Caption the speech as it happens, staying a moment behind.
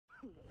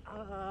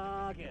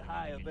Get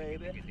higher,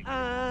 baby. Get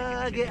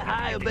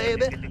higher,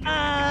 baby.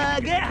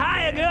 Get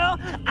higher, girl.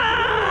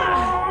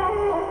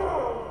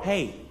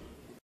 Hey.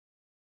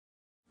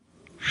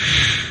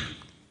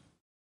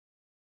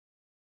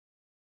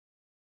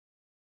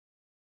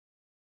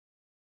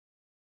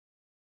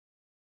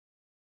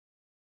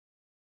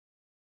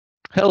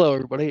 Hello,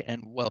 everybody,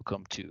 and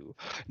welcome to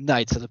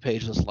Knights of the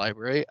Pageless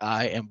Library.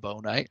 I am Bo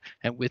Knight,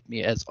 and with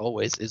me, as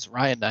always, is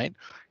Ryan Knight,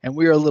 and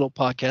we are a little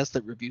podcast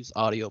that reviews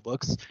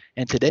audiobooks.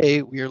 And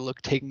today, we are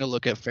taking a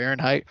look at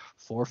Fahrenheit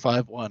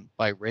 451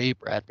 by Ray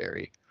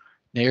Bradbury,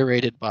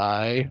 narrated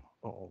by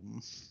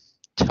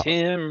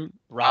Tim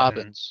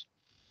Robbins.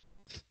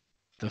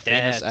 The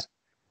famous.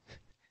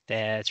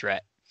 That's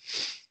right.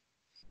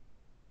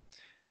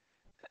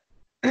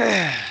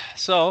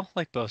 So,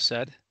 like Bo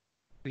said,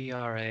 we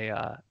are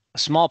a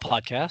small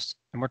podcast,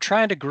 and we're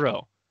trying to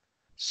grow.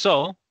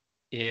 So,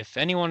 if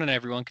anyone and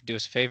everyone could do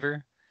us a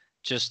favor,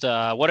 just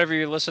whatever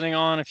you're listening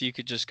on, if you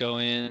could just go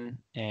in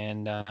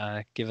and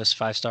give us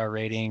 5-star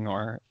rating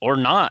or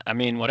not. I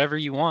mean, whatever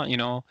you want, you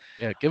know.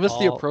 Yeah, give us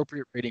the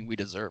appropriate rating we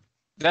deserve.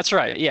 That's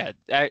right. Yeah,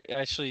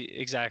 actually,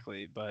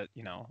 exactly. But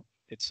you know,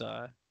 it's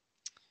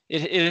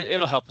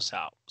it'll help us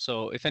out.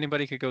 So if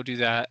anybody could go do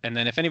that, and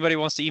then if anybody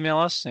wants to email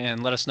us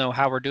and let us know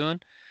how we're doing,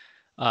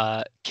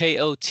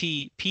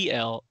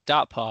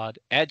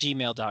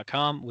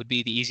 kotpl.pod@gmail.com would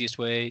be the easiest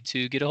way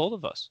to get a hold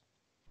of us.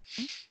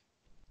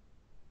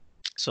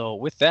 So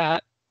with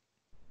that,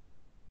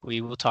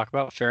 we will talk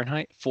about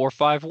Fahrenheit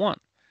 451.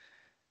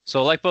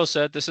 So like Bo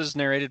said, this is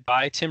narrated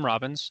by Tim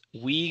Robbins.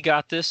 We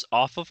got this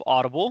off of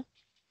Audible,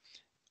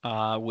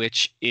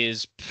 which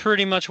is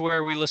pretty much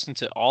where we listen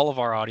to all of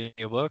our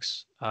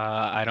audiobooks.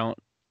 I don't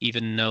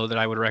even know that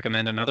I would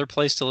recommend another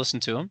place to listen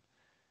to them.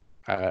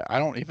 I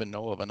don't even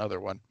know of another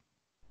one.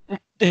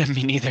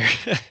 Me neither.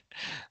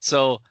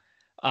 So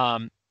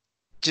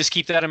just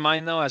keep that in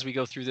mind, though, as we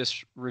go through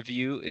this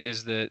review,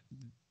 is that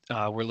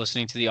we're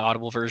listening to the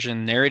Audible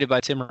version narrated by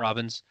Tim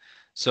Robbins.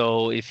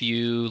 So if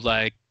you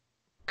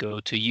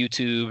go to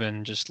YouTube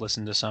and just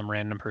listen to some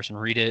random person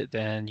read it,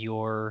 then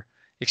your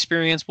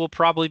experience will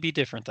probably be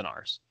different than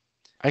ours.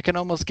 I can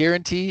almost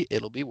guarantee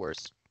it'll be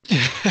worse.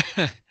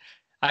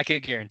 I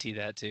could guarantee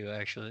that too,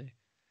 actually.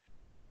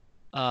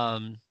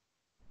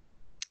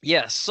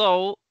 Yeah,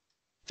 so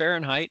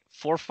Fahrenheit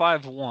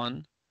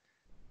 451,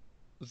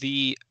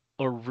 the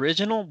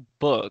original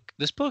book.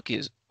 This book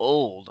is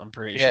old, I'm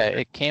pretty sure. Yeah,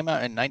 it came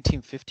out in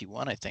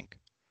 1951, I think.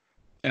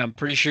 Yeah, I'm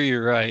pretty sure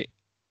you're right.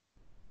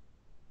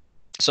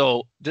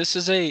 So this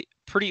is a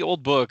pretty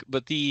old book,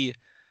 but the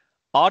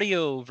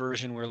audio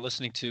version we're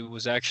listening to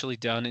was actually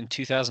done in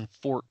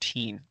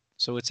 2014.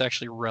 So it's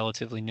actually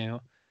relatively new.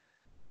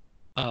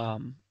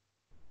 And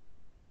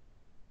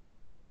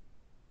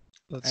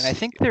I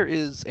think there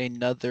is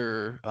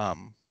another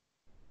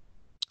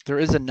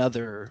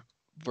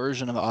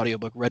version of the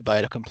audiobook read by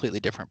a completely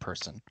different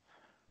person.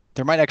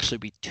 There might actually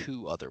be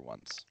two other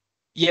ones.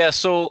 Yeah,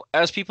 so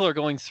as people are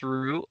going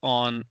through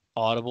on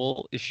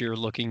Audible, if you're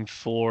looking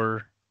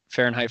for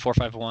Fahrenheit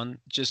 451,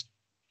 just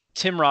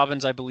Tim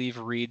Robbins, I believe,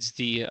 reads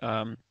the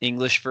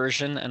English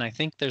version, and I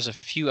think there's a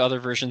few other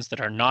versions that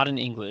are not in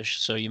English,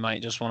 so you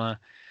might just want to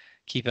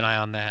keep an eye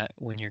on that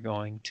when you're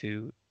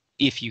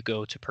if you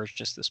go to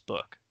purchase this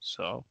book.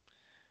 So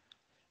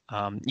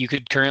you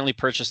could currently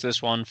purchase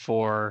this one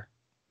for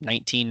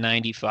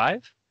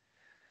 $19.95.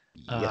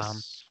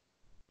 Yes.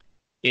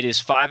 It is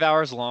 5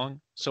 hours long,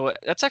 so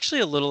that's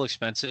actually a little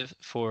expensive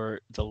for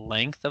the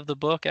length of the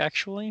book,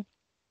 actually.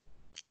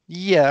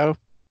 Yeah.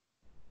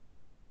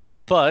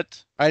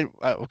 But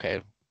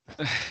okay.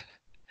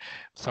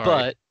 Sorry.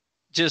 But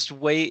just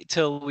wait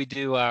till we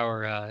do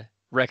our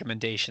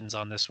recommendations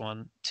on this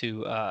one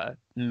to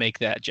make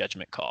that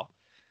judgment call.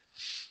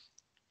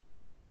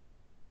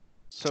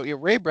 So yeah,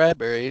 Ray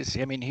Bradbury,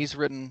 he's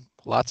written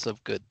lots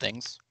of good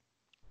things.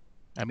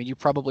 I mean, you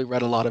probably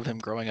read a lot of him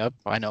growing up.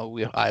 I know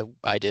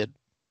I did.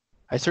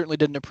 I certainly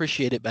didn't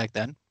appreciate it back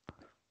then.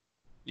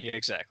 Yeah,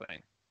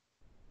 exactly.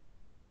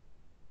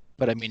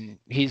 But I mean,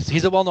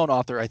 he's a well-known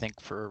author, I think,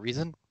 for a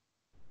reason.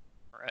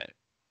 Right.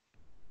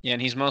 Yeah,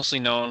 and he's mostly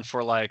known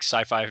for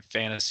sci-fi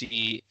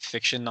fantasy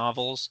fiction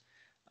novels,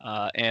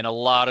 and a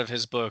lot of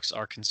his books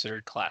are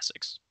considered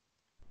classics.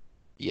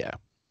 Yeah.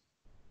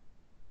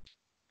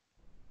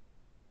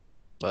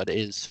 But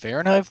is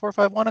Fahrenheit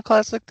 451 a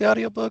classic, the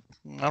audiobook?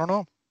 I don't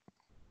know.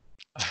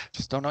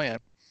 Just don't know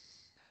yet.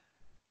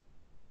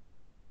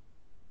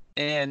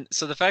 And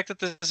so the fact that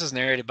this is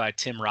narrated by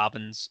Tim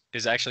Robbins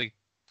is actually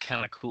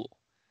kind of cool.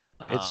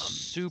 It's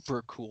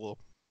super cool.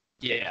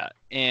 Yeah,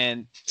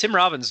 and Tim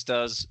Robbins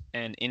does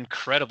an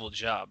incredible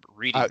job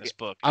reading this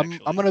book. I'm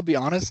going to be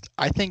honest.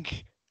 I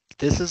think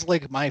this is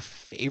my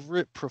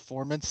favorite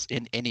performance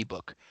in any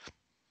book.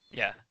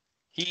 Yeah,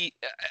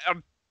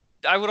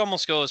 I would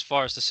almost go as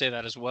far as to say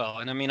that as well.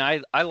 And I mean,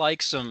 I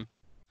like some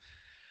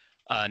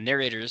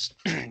narrators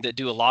that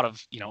do a lot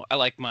of, I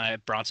like my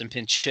Bronson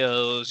Pinch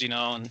shows,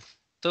 and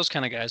those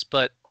kind of guys.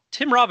 But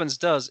Tim Robbins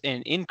does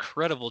an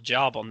incredible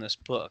job on this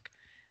book.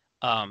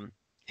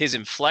 His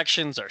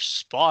inflections are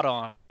spot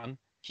on.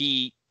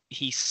 he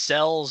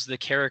sells the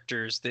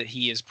characters that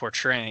he is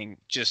portraying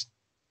just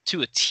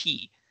to a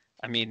T.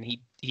 I mean,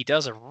 he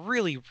does a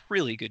really,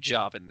 really good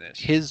job in this.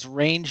 His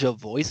range of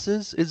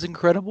voices is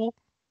incredible.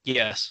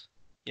 Yes.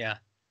 Yeah.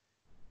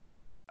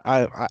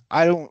 I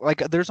don't like.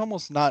 There's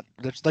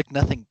like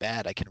nothing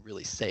bad I can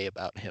really say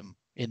about him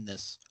in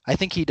this. I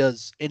think he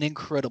does an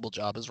incredible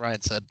job, as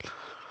Ryan said.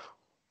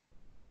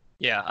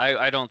 Yeah,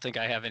 I don't think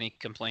I have any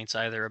complaints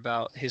either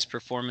about his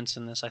performance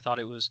in this. I thought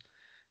it was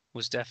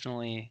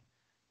definitely,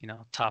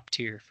 top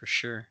tier for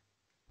sure.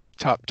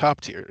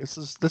 Top tier. This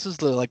is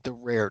the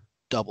rare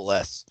double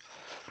S.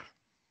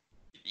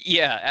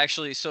 Yeah,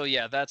 actually, so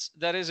yeah,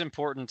 that is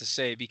important to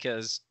say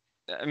because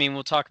I mean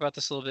we'll talk about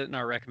this a little bit in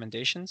our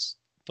recommendations,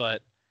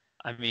 but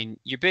I mean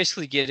you're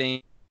basically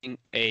getting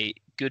a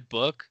good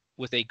book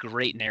with a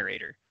great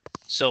narrator.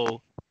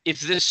 So if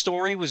this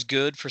story was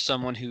good for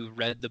someone who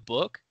read the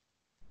book,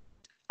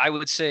 I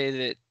would say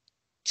that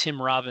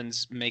Tim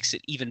Robbins makes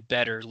it even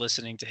better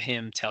listening to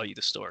him tell you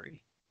the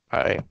story.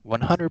 I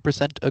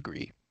 100%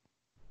 agree.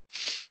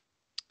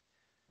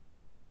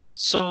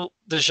 So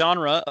the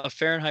genre of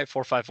Fahrenheit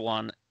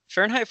 451.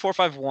 Fahrenheit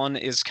 451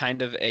 is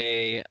kind of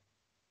a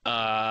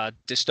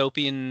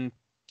dystopian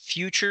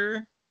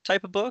future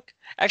type of book.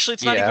 Actually,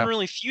 it's not even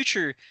really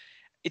future.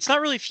 It's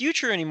not really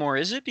future anymore,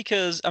 is it?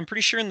 Because I'm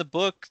pretty sure in the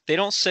book they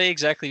don't say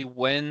exactly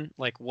when,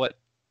 like what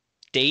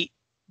date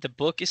the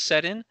book is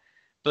set in,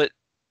 but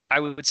I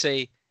would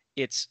say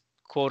it's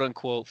quote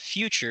unquote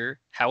future.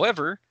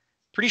 However,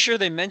 pretty sure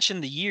they mention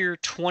the year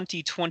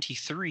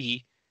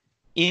 2023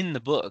 in the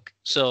book.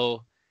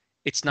 So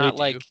it's not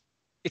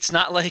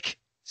like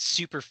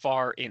super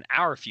far in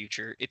our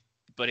future.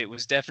 But it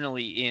was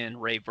definitely in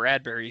Ray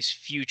Bradbury's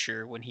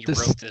future when he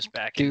wrote this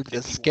back in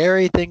 51. The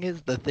scary thing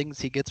is the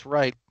things he gets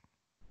right.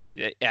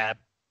 Yeah,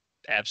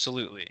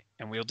 absolutely.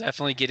 And we'll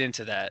definitely get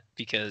into that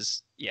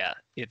because, yeah,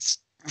 it's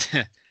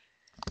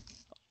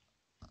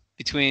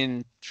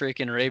between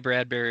freaking Ray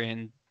Bradbury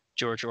and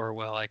George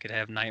Orwell, I could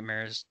have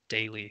nightmares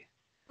daily.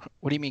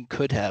 What do you mean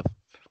could have?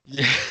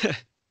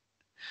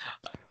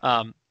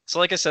 So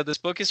like I said, this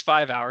book is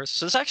 5 hours.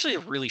 So it's actually a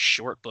really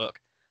short book.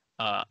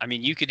 I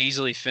mean, you could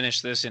easily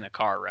finish this in a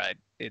car ride.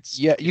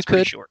 You could.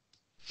 Pretty short.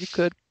 You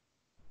could.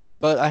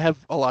 But I have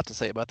a lot to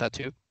say about that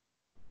too.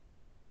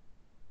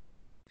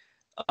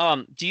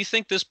 Do you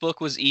think this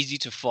book was easy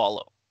to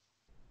follow?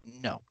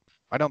 No,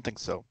 I don't think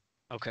so.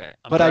 Okay,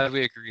 I'm but glad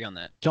we agree on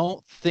that.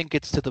 Don't think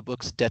it's to the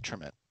book's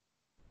detriment,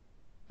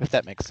 if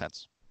that makes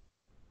sense.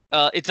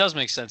 It does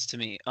make sense to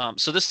me.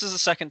 So this is the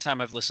second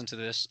time I've listened to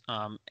this.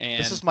 And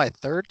this is my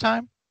third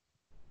time.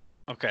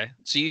 Okay,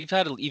 so you've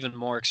had even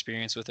more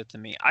experience with it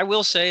than me. I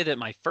will say that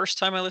my first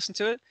time I listened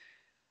to it,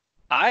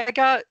 I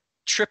got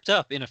tripped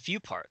up in a few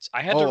parts.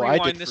 I had to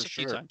rewind this a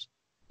few times.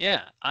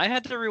 Yeah, I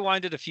had to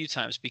rewind it a few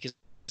times because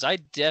I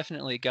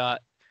definitely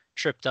got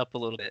tripped up a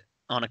little bit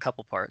on a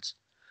couple parts.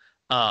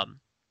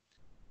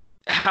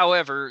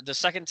 However, the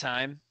second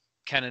time,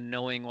 kind of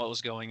knowing what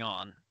was going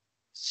on,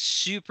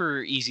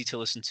 super easy to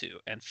listen to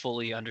and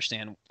fully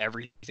understand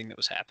everything that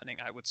was happening,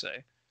 I would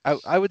say.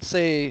 I would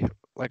say,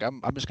 like,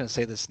 I'm just going to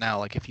say this now,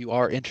 like, if you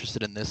are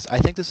interested in this, I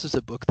think this is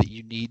a book that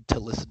you need to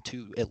listen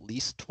to at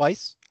least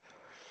twice.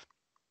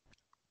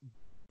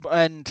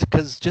 And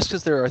because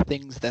there are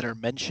things that are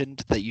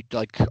mentioned that you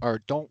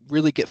don't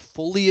really get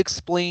fully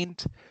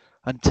explained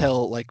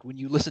until like when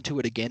you listen to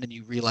it again and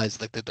you realize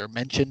like that they're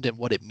mentioned and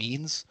what it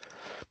means.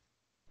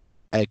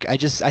 Like I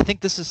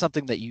think this is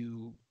something that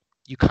you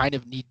kind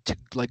of need to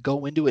like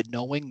go into it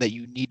knowing that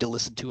you need to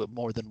listen to it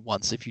more than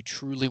once if you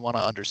truly want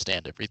to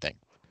understand everything.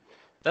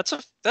 That's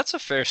a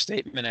fair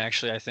statement,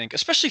 actually. I think,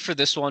 especially for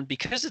this one,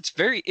 because it's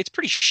pretty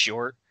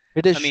short.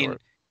 It is. I mean,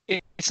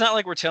 it's not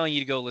like we're telling you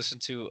to go listen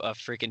to a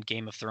freaking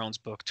Game of Thrones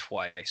book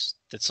twice.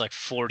 That's like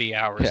 40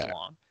 hours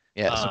long.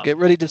 Yeah. So get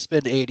ready to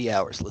spend 80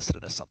 hours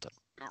listening to something.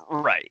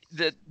 Right.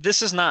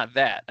 This is not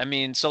that. I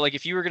mean, so like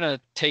if you were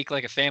gonna take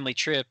like a family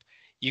trip,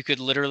 you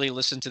could literally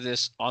listen to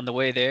this on the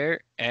way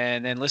there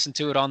and then listen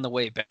to it on the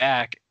way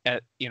back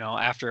at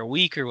after a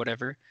week or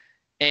whatever,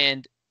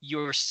 and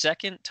your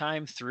second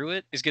time through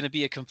it is going to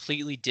be a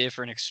completely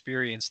different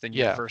experience than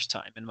your first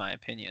time, in my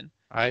opinion.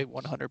 I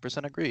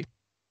 100% agree.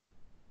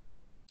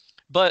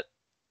 But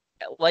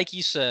like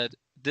you said,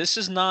 this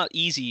is not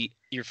easy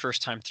your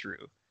first time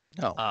through.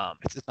 No,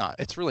 it's not.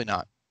 It's really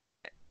not.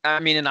 I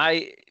mean,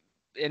 and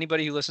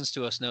anybody who listens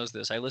to us knows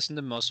this. I listen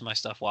to most of my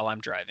stuff while I'm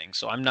driving,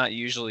 so I'm not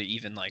usually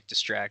even like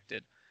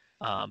distracted.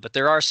 But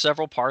there are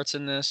several parts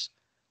in this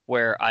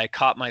where I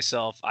caught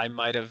myself. I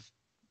might have,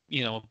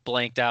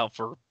 blanked out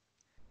for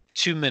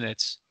 2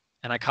 minutes,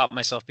 and I caught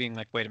myself being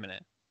like, "Wait a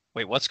minute,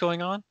 wait, what's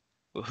going on?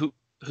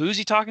 Who's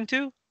he talking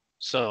to?"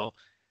 So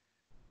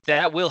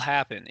that will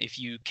happen if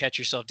you catch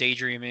yourself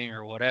daydreaming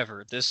or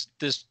whatever. This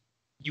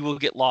you will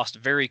get lost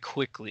very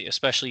quickly,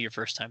 especially your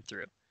first time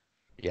through.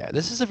 Yeah,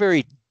 this is a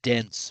very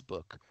dense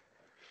book.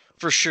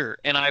 For sure.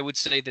 And I would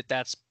say that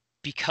that's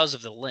because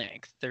of the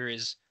length. There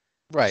is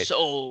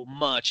so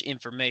much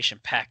information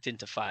packed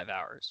into 5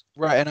 hours.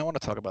 Right, and I want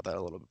to talk about that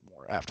a little bit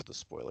more after the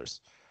spoilers.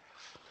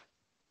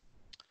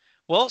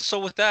 Well, so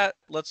with that,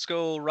 let's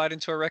go right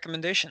into our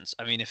recommendations.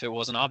 I mean, if it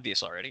wasn't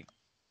obvious already.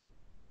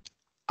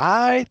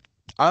 I'm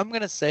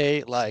gonna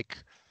say like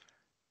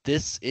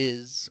this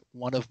is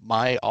one of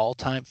my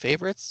all-time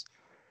favorites.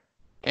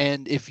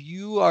 And if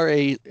you are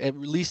at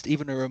least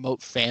even a remote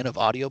fan of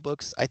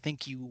audiobooks, I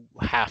think you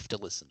have to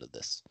listen to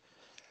this.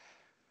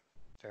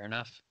 Fair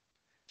enough.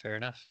 Fair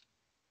enough.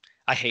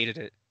 I hated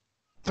it.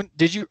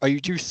 Are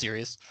you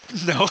serious?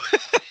 No.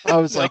 I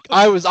was No. like,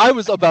 I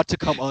was about to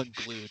come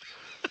unglued.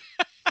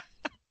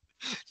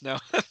 No,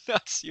 I'm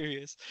not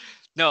serious.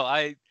 No,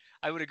 I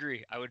would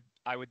agree.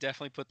 I would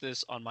definitely put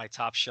this on my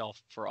top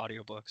shelf for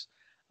audiobooks.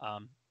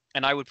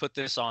 And I would put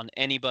this on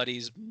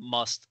anybody's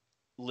must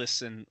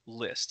listen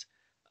list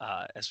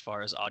as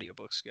far as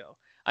audiobooks go.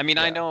 I mean,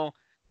 Yeah. I know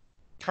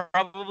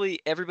probably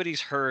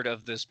everybody's heard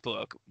of this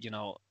book. You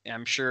know,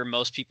 I'm sure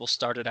most people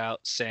started out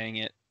saying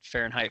it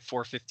Fahrenheit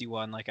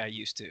 451 like I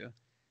used to,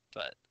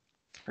 but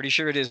pretty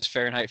sure it is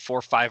Fahrenheit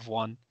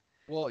 451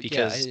 Well,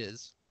 because yeah, it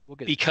is. We'll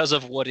get because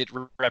of what it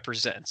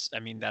represents. I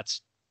mean,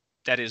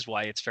 that is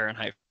why it's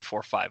Fahrenheit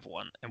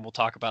 451, and we'll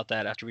talk about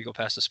that after we go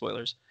past the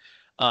spoilers.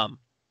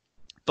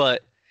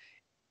 But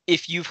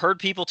if you've heard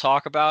people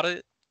talk about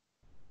it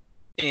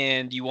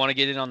and you want to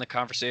get in on the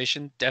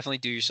conversation, definitely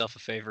do yourself a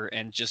favor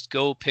and just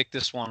go pick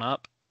this one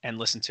up and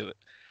listen to it.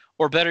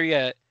 Or better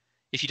yet,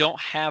 if you don't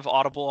have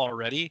Audible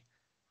already,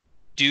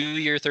 do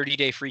your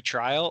 30-day free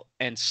trial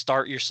and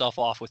start yourself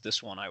off with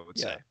this one, I would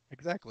say.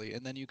 Exactly.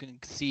 And then you can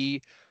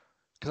see,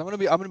 because I'm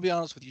gonna be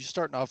honest with you,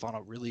 starting off on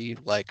a really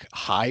like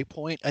high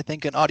point, I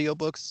think, in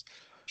audiobooks.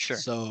 Sure.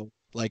 So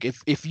like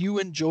if you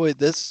enjoy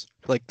this,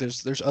 like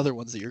there's other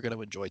ones that you're gonna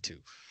enjoy too.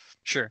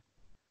 Sure.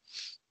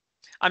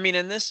 I mean,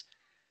 in this,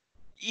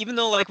 even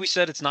though, like we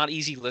said, it's not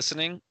easy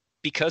listening,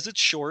 because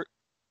it's short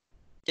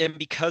and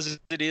because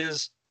it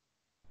is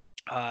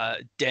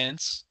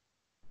dense,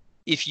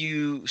 if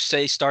you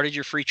say started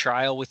your free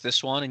trial with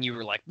this one and you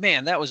were like,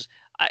 man, that was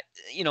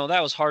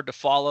hard to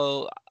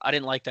follow. I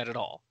didn't like that at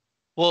all.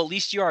 Well, at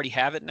least you already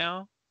have it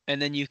now. And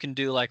then you can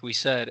do, like we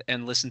said,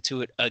 and listen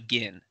to it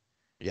again.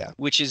 Yeah.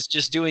 Which is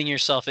just doing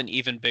yourself an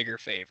even bigger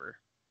favor.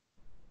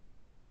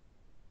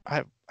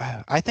 I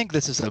think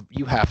this is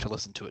you have to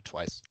listen to it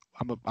twice.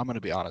 I'm gonna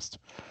be honest.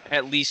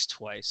 At least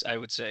twice, I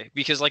would say,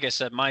 because like I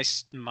said, my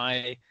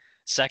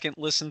second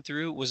listen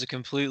through was a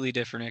completely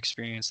different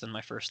experience than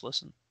my first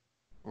listen.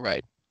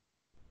 Right.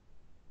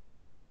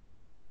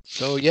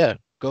 So yeah,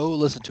 go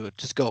listen to it.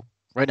 Just go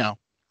right now.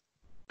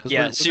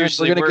 Yeah,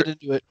 seriously, we're gonna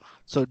get into it.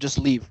 So just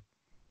leave.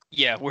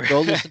 Yeah, we're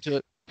Go listen to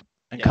it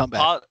and come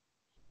back.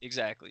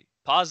 Exactly.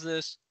 Pause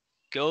this.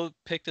 Go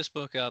pick this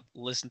book up,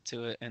 listen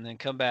to it, and then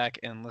come back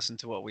and listen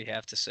to what we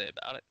have to say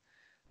about it.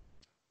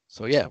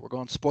 So yeah, we're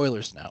going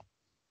spoilers now.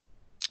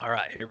 All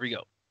right, here we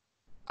go.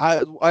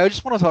 I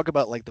just want to talk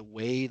about like the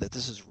way that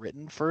this is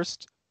written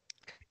first.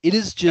 It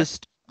is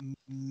just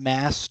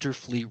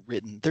masterfully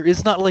written. There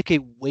is not like a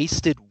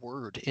wasted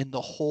word in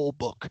the whole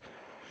book.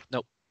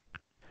 Nope.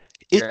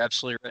 You're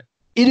absolutely right.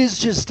 It is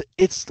just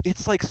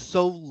it's like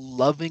so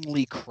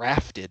lovingly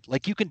crafted.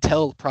 Like you can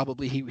tell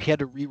probably he had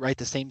to rewrite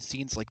the same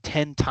scenes like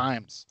 10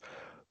 times.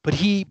 But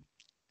he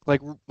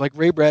like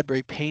Ray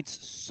Bradbury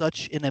paints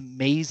such an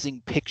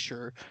amazing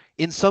picture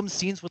in some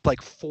scenes with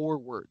like 4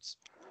 words.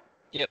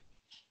 Yep.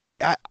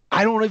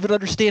 I don't even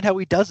understand how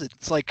he does it.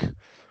 It's like,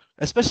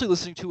 especially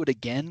listening to it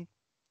again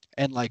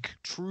and like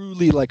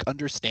truly like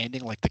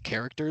understanding like the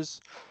characters.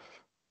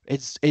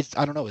 It's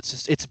I don't know,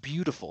 it's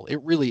beautiful.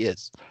 It really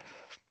is.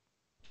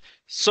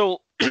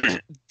 So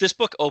this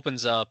book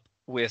opens up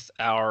with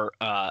our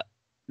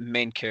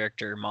main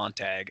character,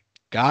 Montag.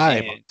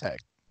 Guy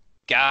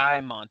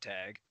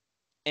Montag.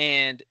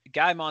 And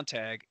Guy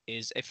Montag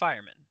is a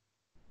fireman,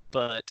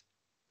 but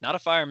not a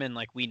fireman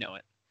like we know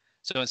it.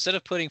 So instead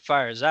of putting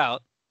fires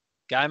out,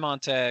 Guy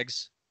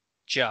Montag's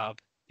job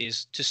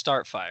is to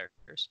start fires,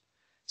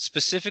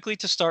 specifically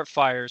to start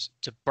fires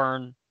to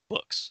burn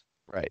books.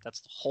 Right. That's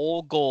the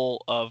whole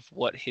goal of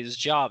what his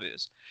job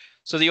is.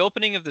 So the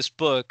opening of this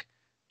book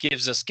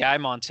gives us Guy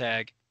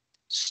Montag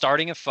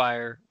starting a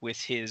fire with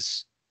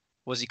his,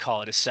 what does he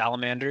call it, a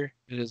salamander?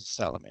 It is a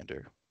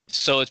salamander.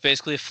 So it's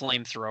basically a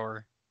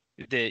flamethrower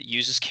that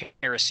uses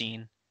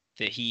kerosene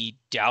that he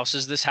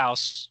douses this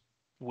house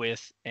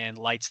with and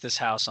lights this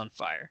house on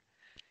fire.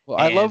 Well,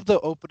 I love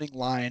the opening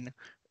line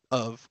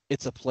of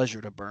 "It's a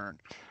pleasure to burn."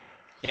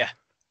 Yeah.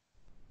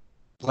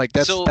 Like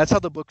that's how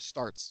the book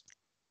starts.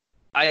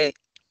 I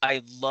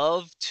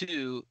love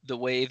too the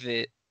way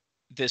that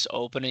this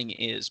opening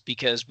is,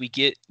 because we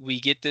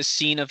get this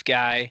scene of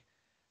Guy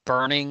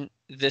burning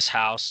this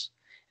house,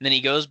 and then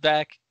he goes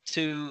back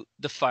to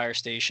the fire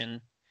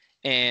station,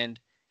 and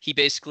he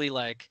basically,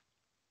 like,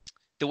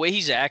 the way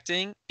he's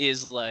acting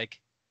is like,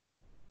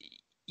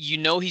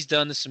 he's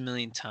done this a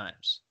million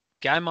times.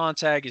 Guy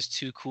Montag is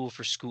too cool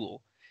for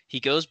school. He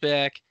goes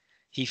back,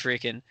 he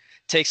freaking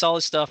takes all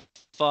his stuff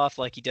off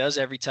like he does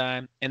every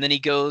time, and then he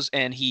goes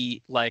and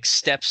he like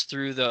steps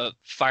through the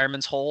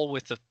fireman's hole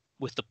with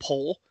the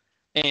pole,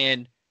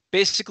 and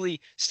basically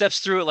steps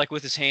through it like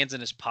with his hands in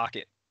his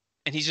pocket,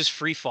 and he's just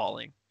free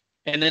falling.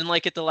 And then,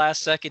 like, at the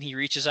last second, he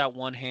reaches out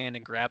one hand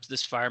and grabs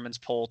this fireman's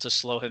pole to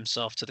slow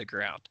himself to the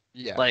ground.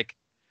 Yeah. Like,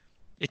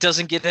 it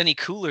doesn't get any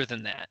cooler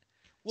than that.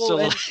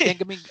 Well, So,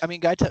 I mean,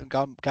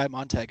 Guy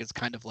Montag is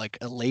kind of like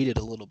elated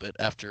a little bit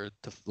after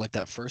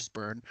that first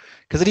burn,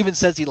 because it even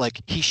says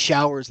he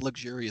showers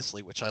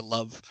luxuriously, which I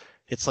love.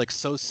 It's like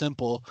so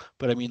simple,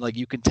 but I mean, like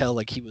you can tell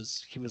like he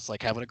was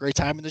like having a great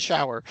time in the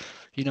shower,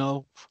 you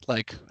know.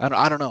 Like I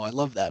don't know, I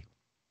love that.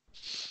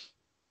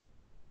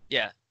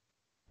 yeah.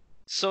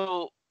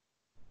 So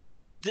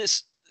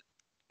this,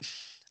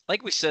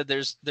 like we said,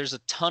 there's a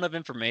ton of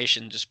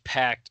information just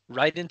packed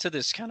right into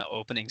this kind of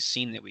opening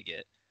scene that we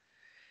get.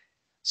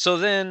 So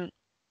then,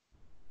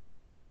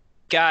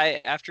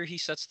 Guy, after he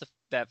sets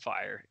that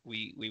fire,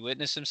 we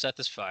witness him set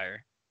this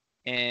fire,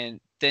 and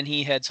then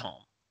he heads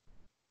home.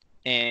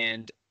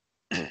 And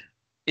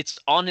it's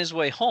on his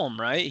way home,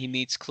 right? He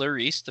meets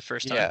Clarice the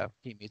first time. Yeah,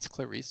 he meets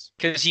Clarice.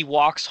 Because he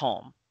walks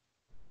home,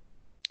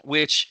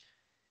 which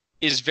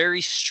is very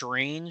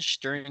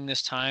strange during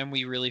this time,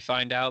 we really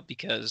find out,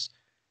 because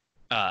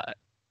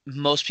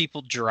most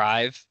people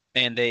drive.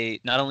 And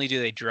not only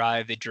do they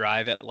drive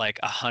at like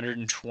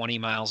 120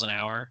 miles an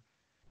hour.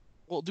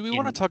 Well, do we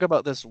want to talk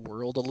about this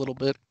world a little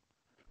bit?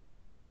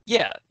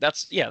 Yeah,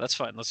 that's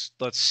fine. Let's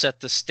set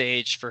the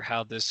stage for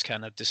how this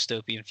kind of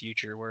dystopian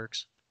future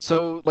works.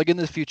 So, like in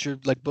the future,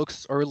 like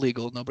books are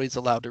illegal. Nobody's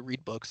allowed to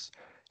read books.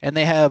 And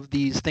they have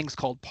these things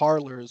called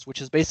parlors,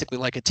 which is basically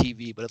like a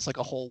TV, but it's like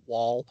a whole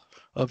wall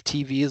of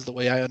TV is the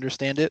way I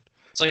understand it.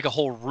 It's like a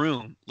whole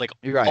room. Like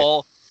You're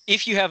right.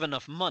 If you have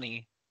enough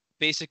money,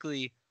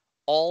 basically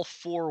all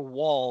four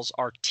walls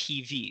are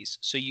TVs.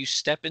 So you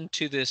step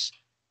into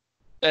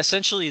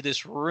essentially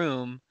this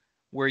room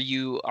where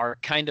you are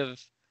kind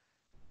of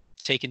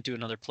taken to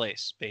another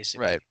place,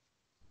 basically. Right.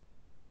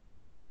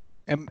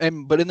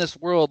 But in this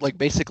world, like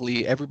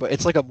basically everybody,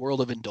 it's like a world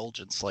of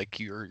indulgence. Like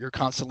you're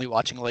constantly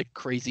watching like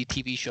crazy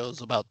TV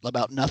shows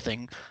about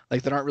nothing.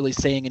 Like they aren't really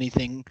saying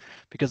anything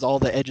because all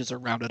the edges are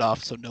rounded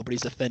off, so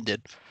nobody's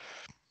offended.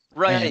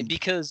 Right,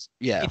 because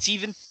yeah, it's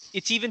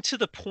even to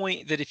the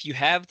point that if you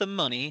have the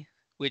money,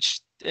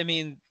 which I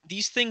mean,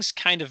 these things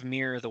kind of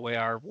mirror the way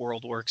our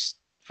world works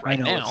right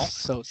now. It's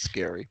so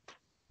scary.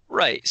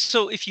 Right.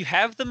 So if you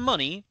have the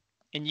money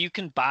and you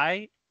can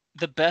buy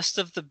the best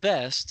of the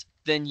best,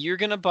 then you're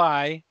going to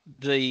buy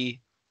the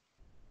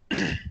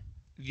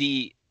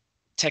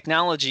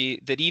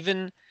technology that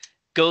even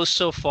goes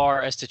so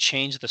far as to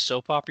change the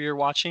soap opera you're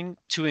watching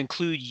to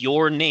include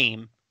your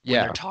name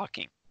when they're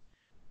talking.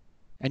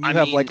 And you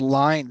have like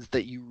lines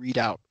that you read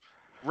out.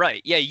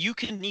 Right. Yeah, you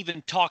can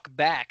even talk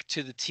back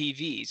to the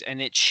TVs and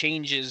it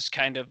changes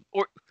kind of,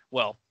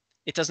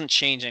 it doesn't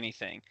change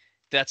anything.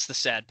 That's the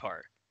sad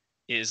part,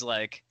 is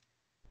like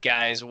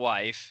Guy's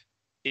wife,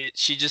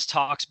 she just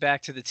talks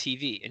back to the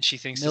TV and she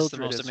thinks it's the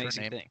most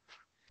amazing thing.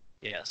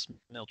 Yes,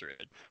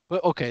 Mildred.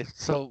 But okay,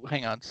 so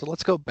hang on. So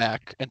let's go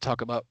back and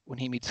talk about when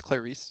he meets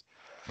Clarice.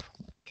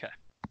 Okay.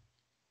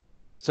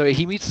 So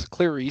he meets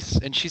Clarice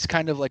and she's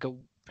kind of like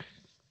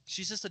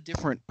she's just a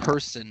different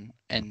person,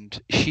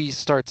 and she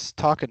starts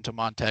talking to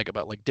Montag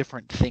about like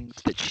different things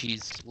that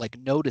she's like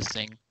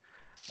noticing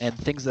and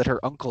things that her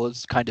uncle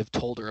has kind of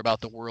told her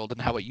about the world and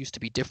how it used to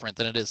be different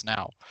than it is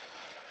now.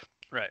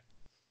 Right.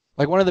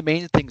 Like one of the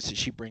main things that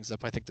she brings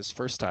up, I think this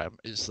first time,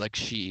 is like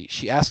she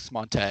asks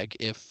Montag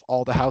if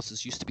all the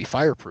houses used to be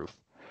fireproof.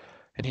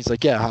 And he's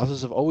like, yeah,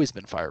 houses have always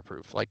been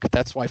fireproof. Like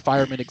that's why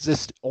firemen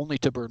exist, only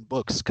to burn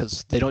books,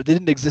 because they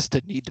didn't exist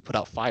to need to put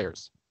out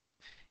fires.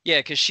 Yeah,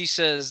 because she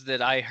says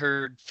that I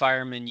heard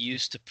firemen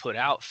used to put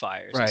out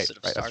fires instead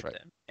of start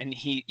them. And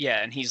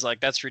he's like,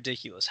 that's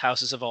ridiculous.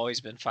 Houses have always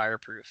been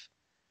fireproof.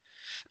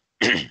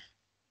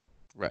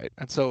 Right.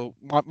 And so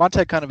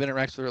Montag kind of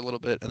interacts with her a little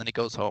bit, and then he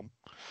goes home.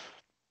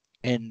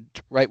 And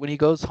right when he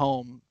goes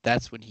home,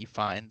 that's when he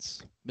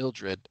finds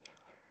Mildred,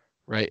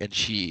 right? And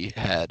she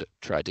had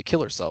tried to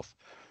kill herself.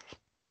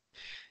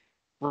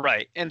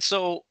 Right. And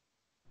so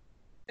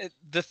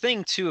the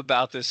thing too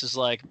about this is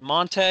like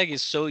Montag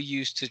is so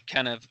used to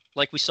kind of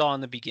like we saw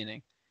in the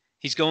beginning.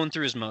 He's going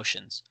through his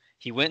motions.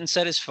 He went and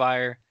set his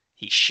fire.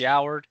 He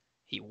showered.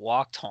 He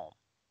walked home.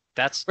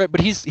 That's right. But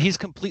he's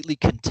completely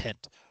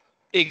content.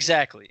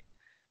 Exactly.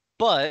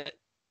 But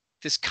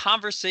this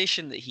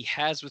conversation that he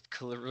has with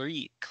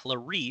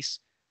Clarice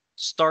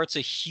starts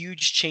a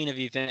huge chain of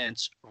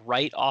events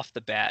right off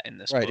the bat in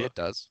this book. Right, it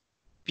does.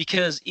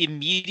 Because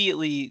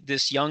immediately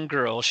this young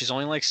girl, she's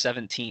only like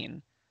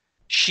 17,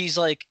 she's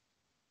like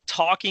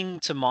talking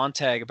to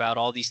Montag about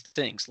all these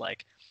things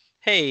like,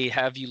 hey,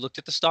 have you looked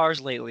at the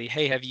stars lately?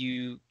 Hey, have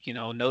you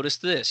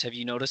noticed this? Have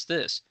you noticed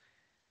this?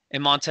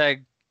 And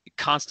Montag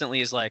constantly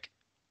is like,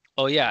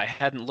 oh yeah, I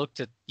haven't looked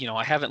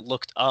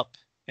up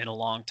in a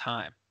long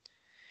time.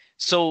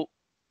 So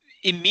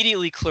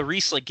immediately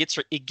Clarice like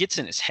gets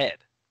in his head.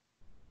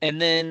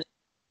 And then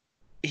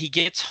he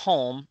gets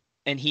home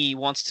and he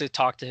wants to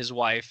talk to his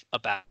wife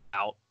about,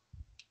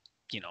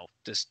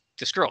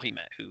 this girl he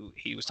met who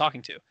he was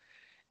talking to.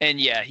 And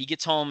yeah, he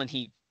gets home and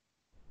he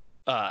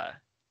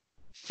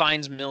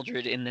finds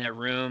Mildred in their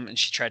room and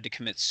she tried to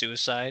commit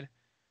suicide.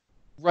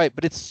 Right,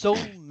 but it's so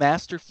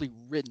masterfully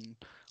written.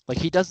 Like,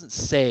 he doesn't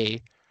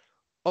say,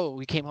 "Oh,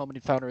 he came home and he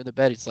found her in the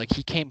bed." It's like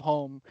he came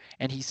home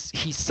and he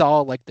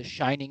saw like the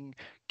shining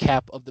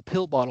cap of the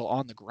pill bottle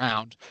on the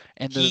ground,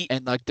 and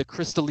like the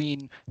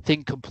crystalline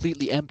thing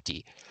completely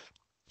empty.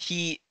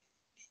 He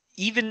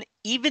even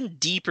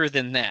deeper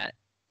than that,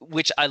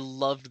 which I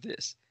loved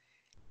this.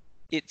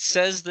 It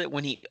says that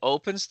when he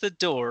opens the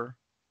door,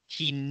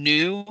 he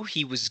knew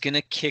he was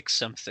gonna kick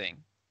something.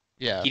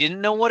 Yeah. He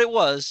didn't know what it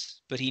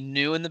was, but he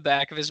knew in the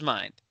back of his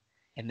mind.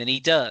 And then he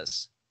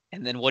does.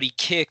 And then what he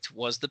kicked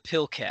was the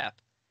pill cap.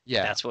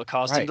 Yeah. That's what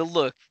caused him to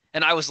look.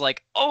 And I was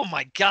like, oh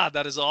my God,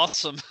 that is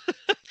awesome.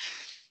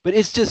 But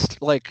it's just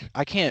like,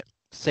 I can't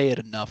say it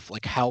enough,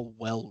 like how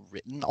well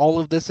written all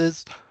of this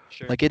is.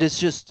 Sure. Like, it is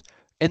just,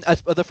 and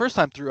the first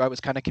time through, I was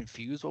kind of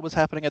confused what was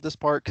happening at this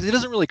part, because he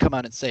doesn't really come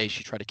out and say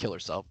she tried to kill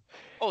herself.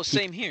 Oh,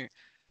 same here.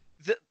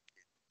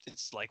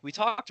 It's like we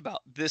talked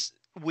about this.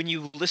 When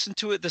you listen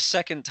to it the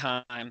second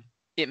time,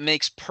 it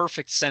makes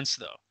perfect sense,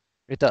 though.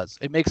 It does.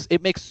 It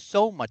makes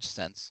so much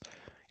sense,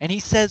 and he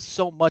says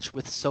so much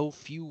with so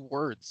few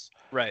words.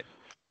 Right.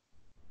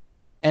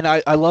 And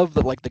I love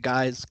that, like, the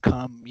guys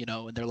come, you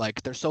know, and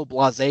they're so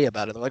blasé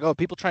about it. They're like, oh,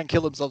 people try and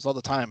kill themselves all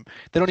the time.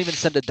 They don't even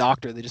send a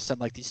doctor. They just send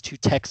like these two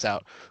techs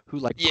out who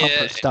like pump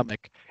her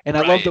stomach. And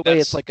I love the way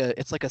it's like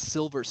a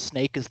silver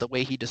snake is the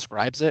way he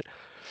describes it.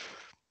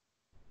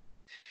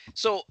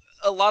 So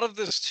a lot of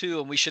this too,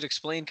 and we should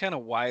explain kind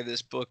of why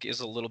this book is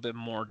a little bit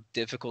more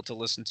difficult to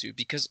listen to,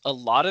 because a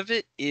lot of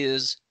it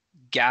is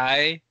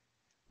Guy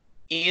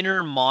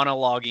inner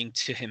monologuing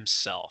to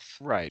himself.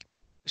 Right.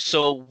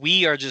 So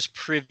we are just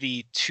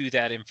privy to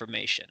that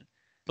information.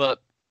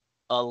 But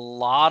a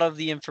lot of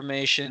the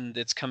information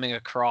that's coming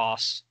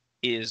across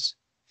is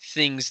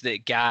things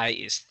that Guy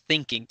is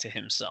thinking to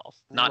himself,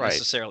 not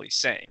necessarily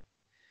saying.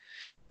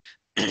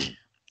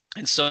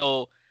 And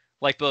so,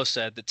 like Bo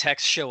said, the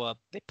techs show up,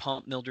 they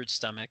pump Mildred's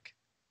stomach,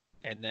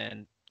 and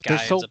then Guy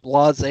they're so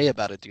blasé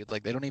about it, dude.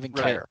 Like, they don't even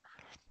care.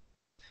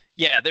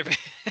 Yeah,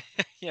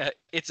 yeah,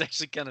 it's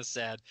actually kind of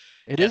sad.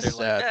 It is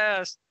sad.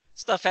 Like,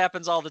 stuff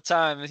happens all the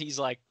time, and he's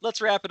like,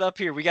 let's wrap it up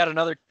here. We got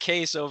another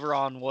case over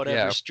on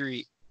whatever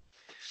street.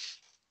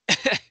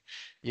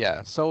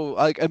 Yeah, so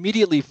like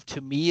immediately to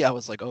me, I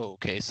was like, oh,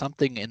 okay,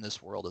 something in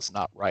this world is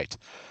not right.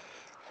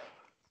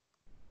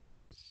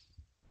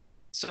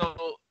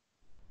 So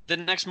the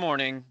next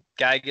morning,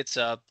 Guy gets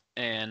up,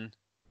 and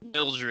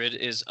Mildred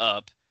is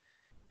up,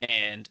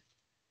 and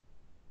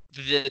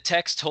the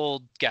text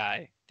told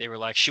Guy, they were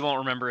like, she won't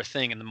remember a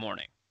thing in the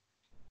morning.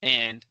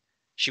 And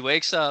she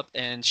wakes up,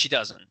 and she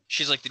doesn't.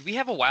 She's like, did we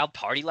have a wild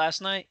party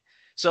last night?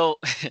 So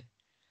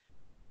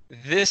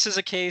this is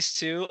a case,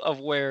 too, of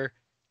where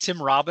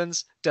Tim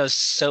Robbins does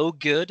so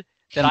good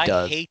that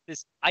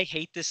I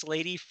hate this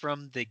lady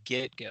from the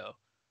get-go.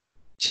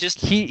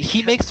 Just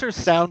he makes her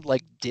sound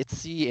like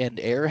ditzy and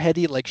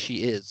airheady like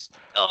she is.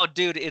 Oh,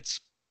 dude, it's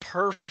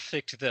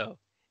perfect, though.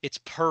 It's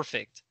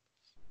perfect.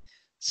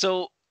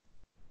 So,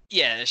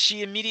 yeah,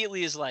 she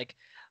immediately is like,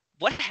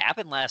 what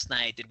happened last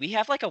night? Did we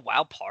have like a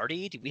wild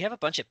party? Did we have a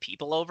bunch of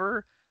people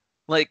over?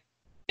 Like,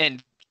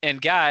 and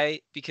Guy,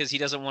 because he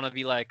doesn't want to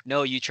be like,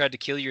 no, you tried to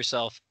kill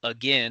yourself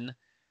again.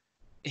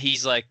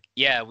 He's like,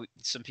 yeah,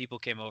 some people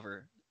came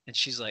over. And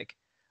she's like,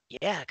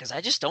 yeah, because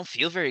I just don't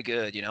feel very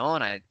good, you know,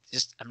 and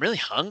I'm really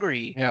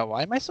hungry. Yeah,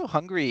 why am I so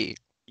hungry?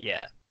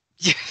 Yeah.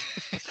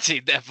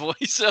 Dude, that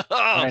voice. Oh.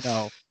 I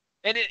know.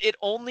 And it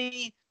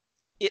only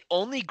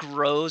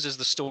grows as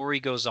the story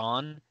goes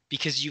on,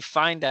 because you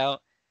find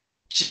out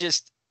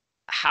just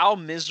how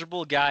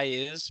miserable Guy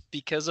is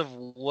because of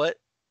what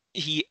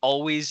he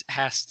always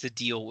has to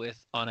deal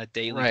with on a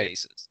daily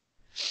basis.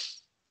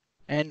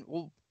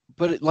 And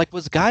but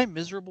was Guy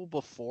miserable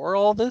before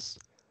all this?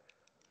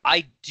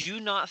 I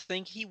do not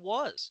think he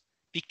was,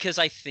 because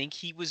I think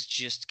he was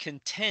just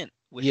content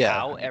with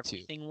how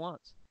everything was.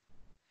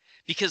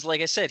 Because, like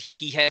I said,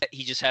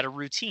 he just had a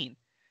routine.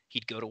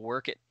 He'd go to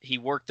work he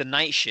worked the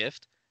night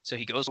shift, so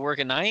he goes to work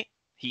at night.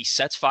 He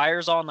sets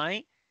fires all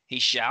night. He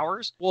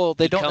showers. Well,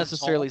 they don't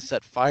necessarily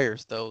set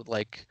fires, though.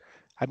 Like,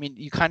 I mean,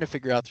 you kind of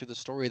figure out through the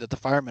story that the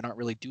firemen aren't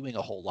really doing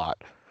a whole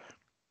lot.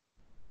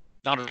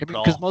 Not at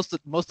all. Because most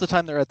of the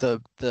time they're at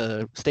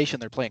the station,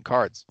 they're playing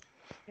cards.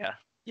 Yeah.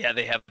 Yeah,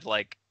 they have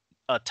like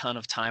a ton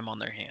of time on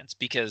their hands,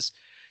 because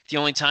the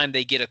only time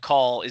they get a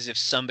call is if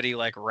somebody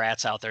like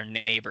rats out their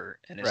neighbor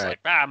and is like,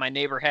 my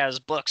neighbor has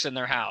books in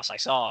their house. I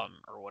saw them,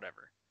 or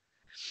whatever.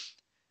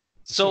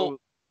 So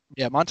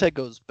yeah, Montag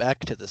goes back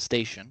to the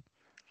station,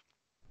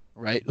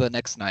 right, the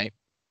next night.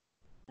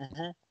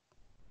 Mm-hmm.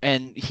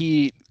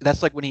 And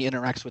that's like when he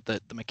interacts with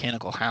the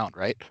mechanical hound,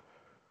 right?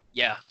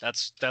 Yeah,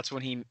 that's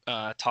when he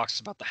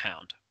talks about the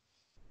hound.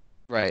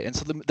 Right, and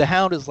so the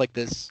hound is like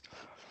this.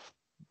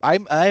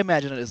 I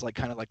imagine it as like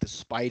kind of like the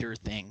spider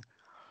thing,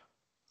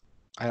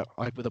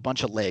 like with a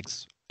bunch of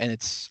legs, and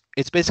it's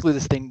basically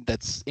this thing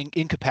that's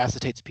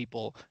incapacitates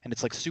people, and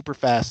it's like super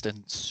fast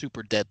and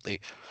super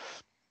deadly,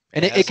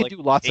 and it can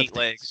do lots of things. 8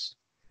 legs.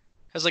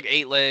 It has like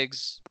 8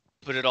 legs,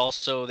 but it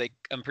also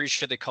I'm pretty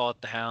sure they call it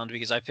the hound,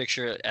 because I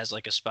picture it as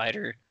like a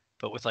spider,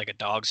 but with like a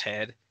dog's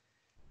head,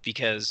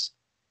 because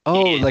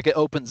like it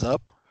opens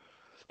up.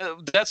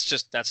 That's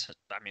just That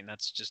me,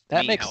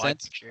 makes how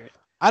sense. I picture it.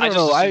 I don't just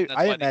know. assume that's I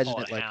why they imagine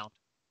call it a like hound.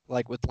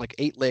 with like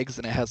 8 legs,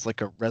 and it has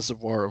like a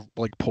reservoir of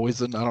like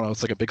poison. I don't know.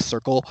 It's like a big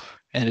circle,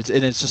 and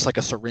it's just like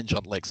a syringe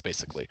on legs,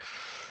 basically.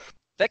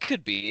 That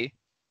could be,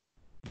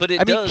 but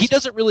I mean, he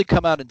doesn't really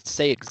come out and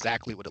say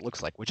exactly what it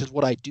looks like, which is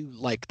what I do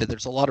like. That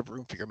there's a lot of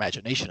room for your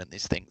imagination in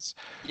these things.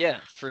 Yeah,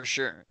 for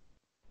sure.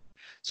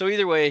 So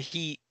either way,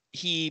 he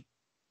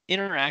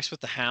interacts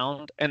with the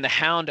hound, and the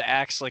hound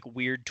acts like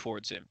weird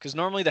towards him, because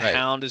normally the Right.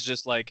 hound is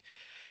just like,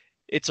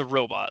 it's a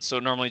robot, so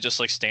it normally just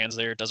like stands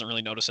there, it doesn't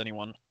really notice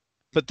anyone.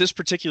 But this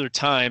particular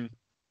time,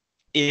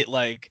 it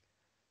like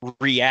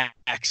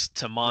reacts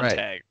to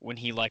Montag when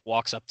he like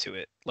walks up to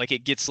it. Like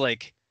it gets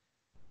like,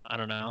 I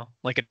don't know,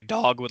 like a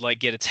dog would like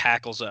get its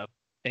hackles up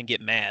and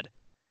get mad.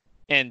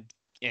 And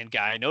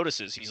Guy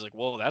notices. He's like,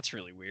 whoa, that's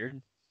really weird.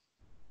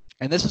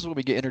 And this is when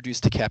we get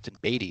introduced to Captain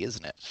Beatty,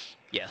 isn't it?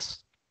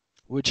 Yes.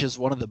 Which is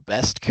one of the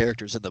best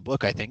characters in the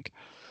book, I think.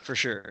 For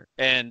sure.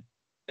 And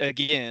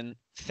again,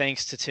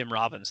 thanks to Tim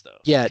Robbins, though.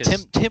 Yeah,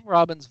 Tim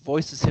Robbins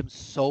voices him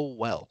so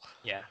well.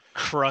 Yeah,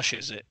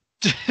 crushes it.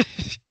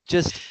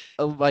 Just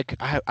like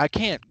I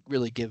can't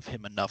really give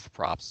him enough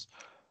props.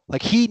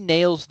 Like he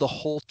nails the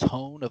whole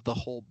tone of the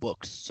whole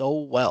book so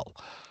well.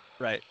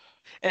 Right.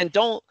 And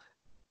don't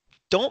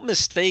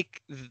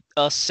mistake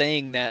us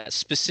saying that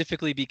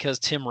specifically because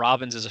Tim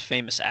Robbins is a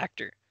famous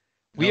actor.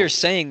 We are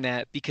saying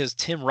that because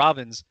Tim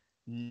Robbins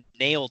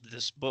nailed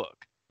this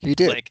book. He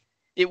did. Like,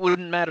 it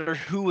wouldn't matter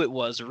who it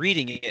was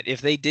reading it.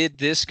 If they did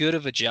this good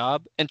of a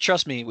job, and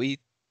trust me,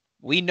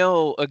 we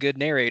know a good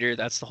narrator.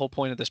 That's the whole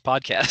point of this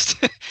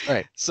podcast.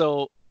 Right.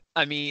 So,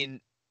 I mean,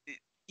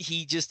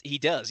 he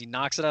does. He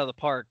knocks it out of the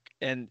park.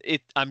 And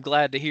I'm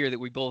glad to hear that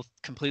we both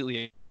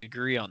completely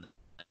agree on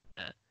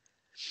that.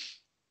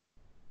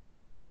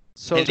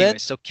 So anyway,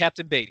 so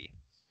Captain Beatty.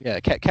 Yeah,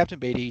 Captain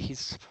Beatty.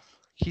 He's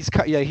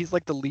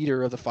like the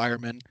leader of the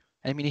firemen.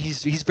 I mean,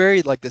 he's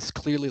very like this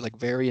clearly like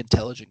very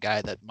intelligent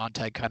guy that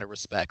Montag kind of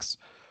respects.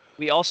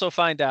 We also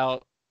find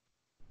out,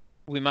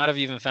 we might have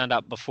even found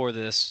out before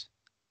this,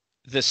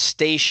 the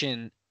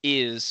station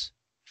is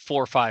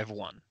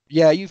 451.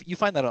 Yeah, you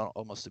find that out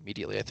almost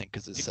immediately, I think,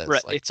 because it says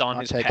right, like, it's on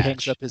Montag his patch.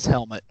 hangs up his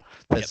helmet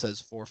that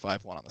says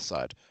 451 on the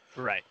side.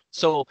 Right.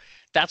 So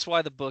that's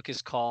why the book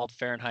is called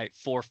Fahrenheit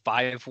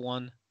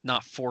 451,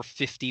 not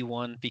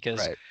 451,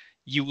 because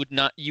you would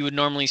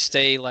normally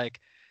say like,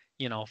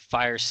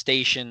 fire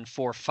station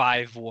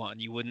 451.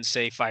 You wouldn't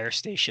say fire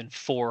station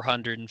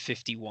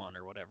 451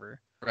 or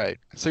whatever. Right.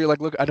 So you're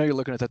like, look, I know you're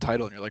looking at the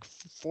title and you're like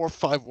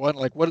 451.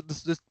 Like, what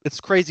is this? It's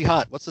crazy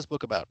hot. What's this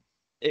book about?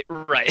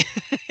 Right.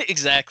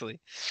 Exactly.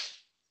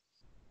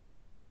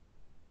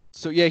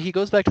 So yeah, he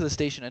goes back to the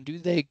station, and do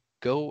they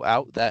go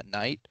out that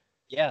night?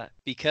 Yeah,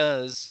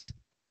 because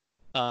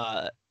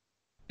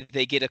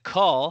they get a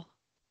call,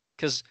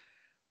 because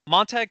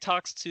Montag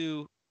talks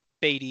to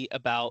Beatty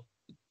about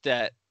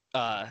that.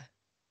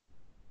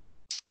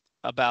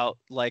 About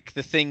like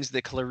the things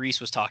that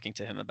Clarice was talking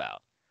to him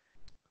about.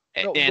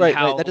 Right.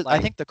 I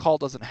think the call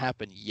doesn't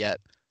happen yet,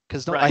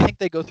 because I think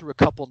they go through a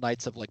couple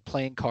nights of like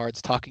playing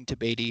cards, talking to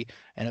Beatty,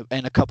 and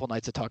a couple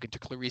nights of talking to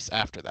Clarice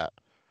after that.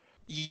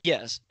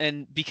 Yes,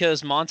 and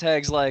because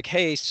Montag's like,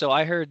 hey, so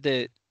I heard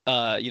that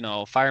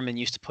firemen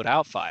used to put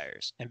out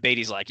fires, and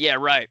Beatty's like, yeah,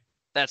 right.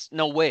 That's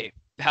no way.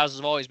 Houses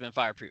have always been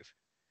fireproof.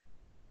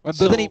 But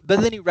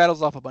then he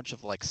rattles off a bunch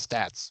of like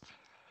stats.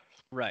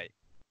 Right.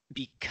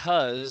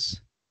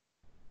 Because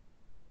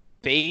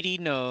Beatty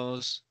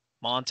knows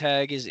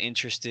Montag is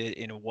interested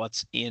in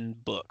what's in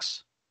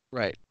books.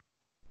 Right.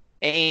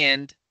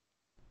 And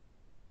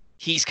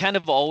he's kind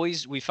of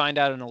always, we find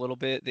out in a little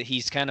bit that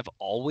he's kind of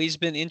always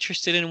been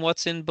interested in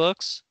what's in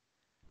books.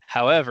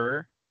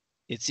 However,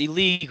 it's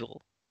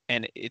illegal,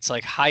 and it's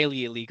like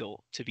highly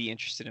illegal to be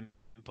interested in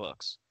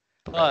books.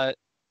 Right. But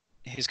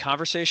his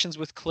conversations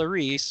with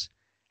Clarice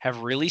have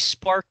really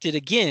sparked it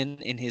again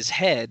in his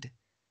head.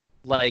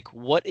 Like,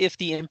 what if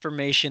the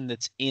information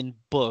that's in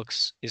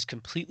books is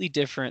completely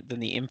different than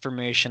the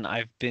information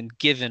I've been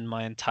given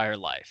my entire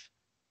life?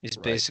 Is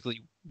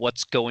basically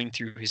what's going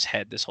through his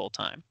head this whole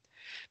time.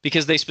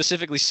 Because they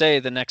specifically say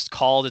the next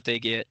call that they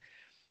get,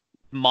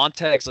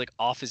 Montag's like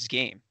off his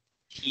game.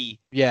 He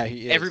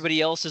is.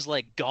 Everybody else is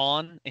like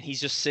gone, and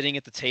he's just sitting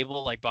at the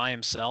table like by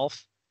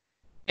himself.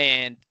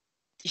 And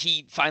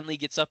he finally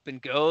gets up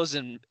and goes,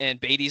 and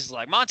Beatty's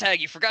like, Montag,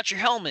 you forgot your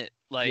helmet.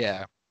 Like,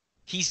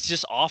 he's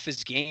just off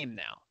his game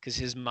now because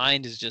his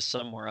mind is just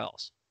somewhere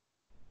else.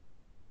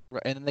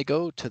 Right, and then they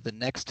go to the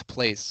next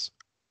place,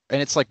 and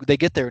it's like they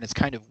get there, and it's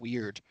kind of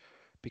weird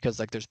because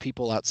like there's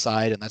people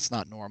outside, and that's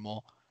not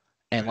normal,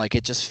 and like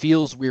it just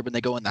feels weird when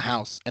they go in the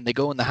house, and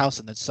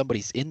then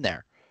somebody's in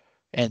there,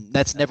 and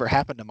that's never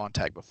happened to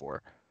Montag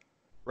before.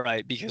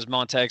 Right, because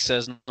Montag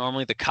says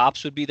normally the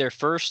cops would be there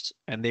first,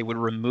 and they would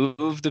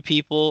remove the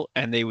people,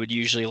 and they would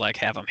usually like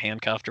have them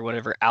handcuffed or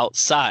whatever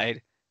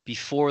outside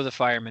before the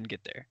firemen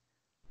get there.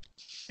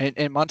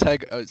 And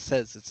Montag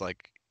says it's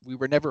like, we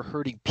were never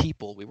hurting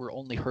people, we were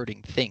only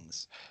hurting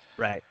things.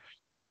 Right.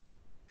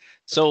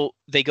 So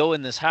they go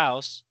in this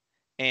house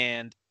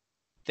and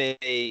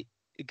they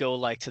go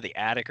like to the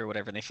attic or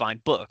whatever, and they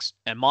find books.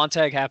 And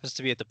Montag happens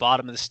to be at the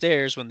bottom of the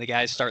stairs when the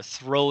guys start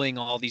throwing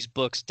all these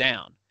books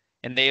down,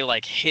 and they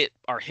like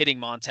are hitting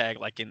Montag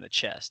like in the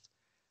chest.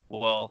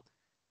 Well,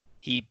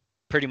 he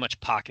pretty much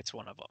pockets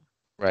one of them.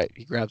 Right.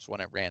 He grabs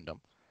one at random.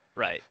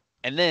 Right.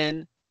 And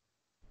then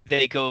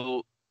they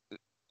go.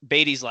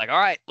 Beatty's like, "All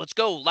right, let's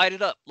go, light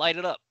it up, light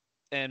it up."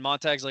 And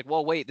Montag's like,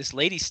 "Well, wait, this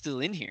lady's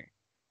still in here."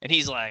 And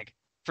he's like,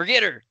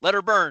 "Forget her, let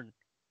her burn,"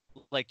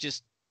 like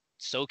just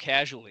so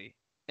casually.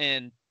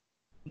 And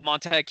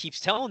Montag keeps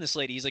telling this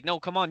lady, he's like, "No,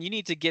 come on, you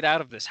need to get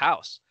out of this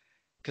house,"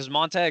 because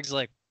Montag's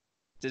like,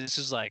 this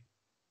is like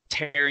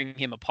tearing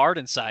him apart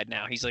inside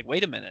now. He's like,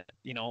 "Wait a minute,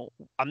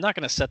 I'm not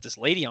gonna set this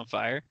lady on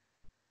fire."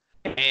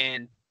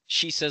 And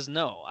she says,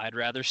 "No, I'd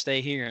rather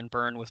stay here and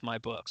burn with my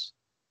books."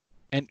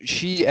 And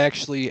she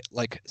actually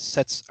like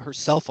sets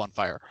herself on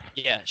fire.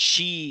 Yeah,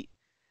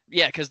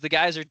 because the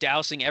guys are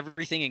dousing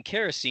everything in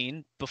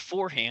kerosene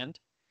beforehand,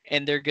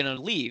 and they're gonna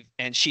leave.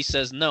 And she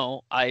says,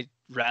 "No, I'd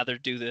rather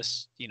do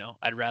this.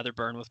 I'd rather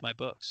burn with my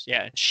books."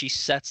 Yeah, and she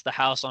sets the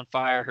house on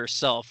fire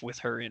herself with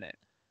her in it.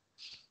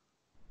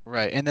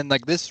 Right, and then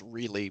like this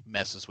really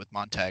messes with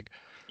Montag.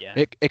 Yeah,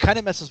 it kind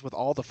of messes with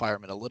all the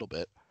firemen a little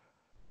bit.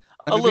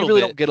 A little we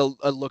really bit. don't get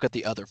a look at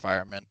the other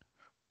firemen.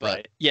 But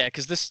right. Yeah,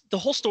 because the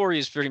whole story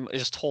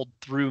is told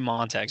through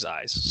Montag's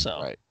eyes. So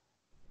right.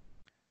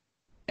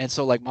 And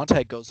so like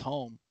Montag goes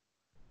home,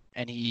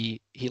 and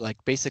he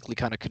like basically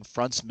kind of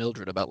confronts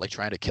Mildred about like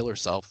trying to kill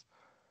herself.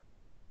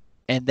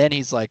 And then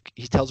he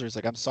tells her, he's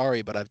like, "I'm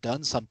sorry, but I've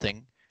done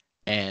something,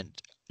 and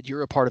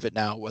you're a part of it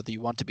now, whether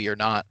you want to be or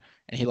not."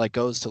 And he like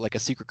goes to like a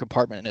secret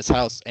compartment in his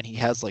house, and he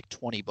has like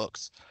 20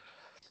 books.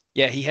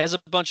 Yeah, he has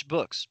a bunch of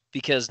books,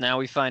 because now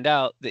we find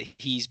out that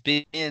he's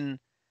been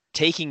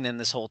taking them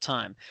this whole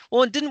time.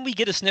 Well, and didn't we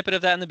get a snippet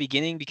of that in the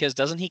beginning? Because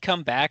doesn't he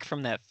come back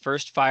from that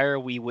first fire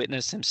we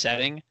witnessed him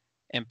setting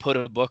and put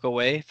a book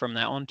away from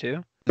that one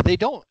too? They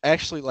don't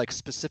actually like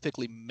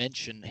specifically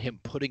mention him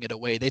putting it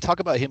away. They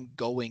talk about him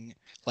going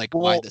like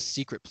by the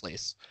secret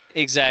place.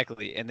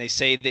 Exactly. And they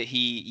say that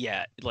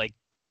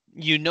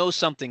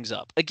something's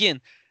up.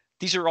 Again,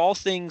 these are all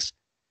things,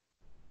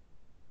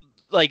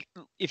 like,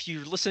 if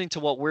you're listening to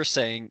what we're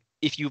saying,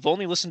 if you've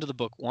only listened to the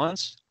book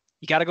once,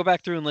 you got to go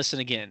back through and listen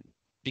again,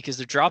 because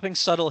they're dropping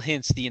subtle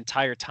hints the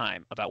entire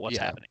time about what's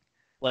happening.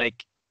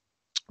 Like,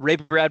 Ray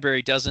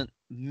Bradbury doesn't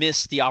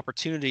miss the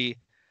opportunity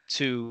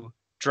to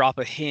drop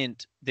a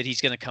hint that he's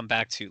going to come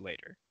back to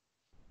later.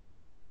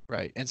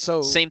 Right. And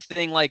so same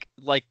thing, like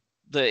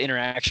the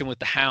interaction with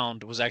the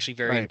Hound was actually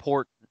very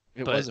important.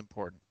 It was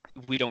important.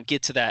 We don't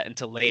get to that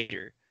until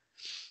later.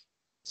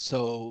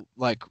 So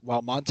like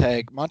while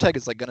Montag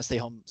is like gonna stay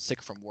home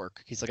sick from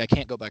work, he's like, "I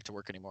can't go back to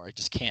work anymore. I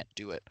just can't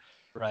do it."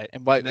 Right.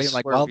 And while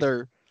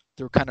they're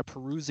kind of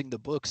perusing the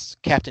books,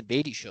 Captain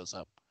Beatty shows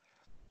up.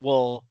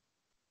 Well,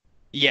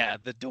 yeah,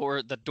 the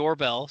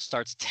doorbell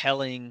starts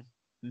telling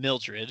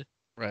Mildred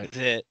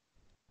that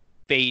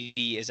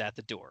Beatty is at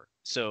the door.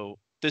 So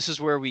this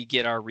is where we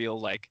get our real,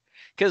 like,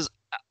 because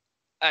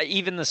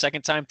even the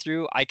second time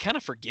through, I kind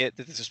of forget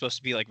that this is supposed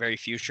to be like very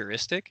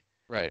futuristic.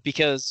 Right.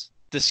 Because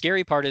the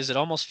scary part is it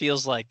almost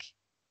feels like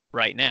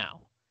right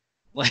now.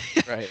 Right,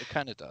 it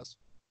kind of does.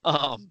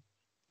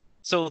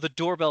 So the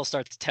doorbell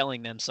starts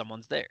telling them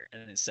someone's there,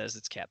 and it says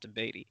it's Captain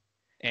Beatty.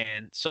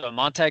 And so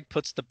Montag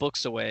puts the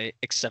books away,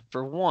 except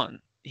for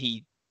one.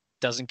 He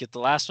doesn't get the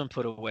last one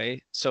put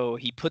away, so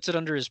he puts it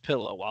under his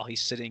pillow while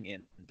he's sitting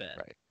in bed.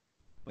 Right.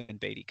 When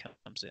Beatty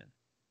comes in.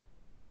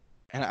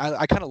 And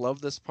I kind of love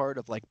this part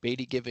of like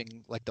Beatty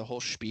giving like the whole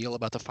spiel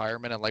about the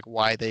firemen and like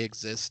why they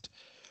exist,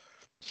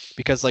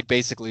 because like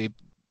basically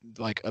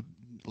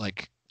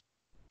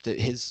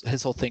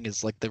his whole thing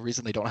is like the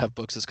reason they don't have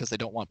books is because they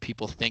don't want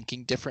people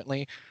thinking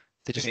differently.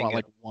 They just want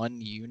like one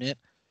unit.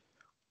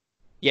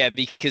 Yeah,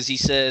 because he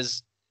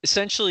says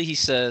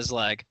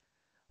like,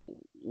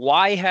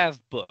 why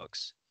have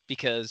books?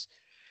 Because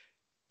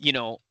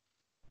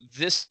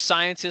this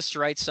scientist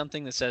writes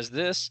something that says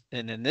this,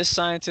 and then this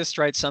scientist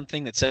writes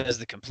something that says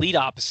the complete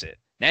opposite.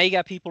 Now you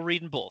got people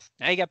reading both.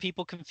 Now you got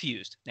people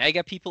confused. Now you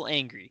got people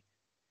angry.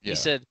 Yeah. He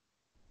said,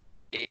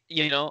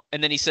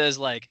 and then he says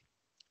like,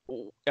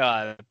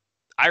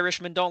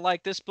 Irishmen don't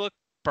like this book,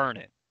 burn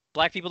it.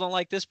 Black people don't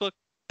like this book,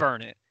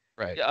 burn it.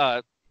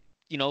 Right.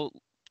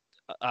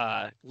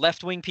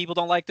 Left-wing people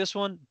don't like this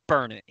one,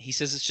 burn it. He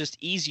says it's just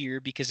easier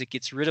because it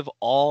gets rid of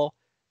all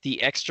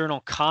the external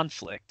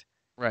conflict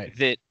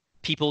that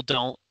people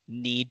don't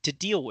need to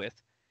deal with.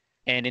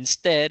 And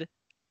instead,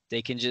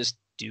 they can just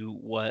do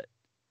what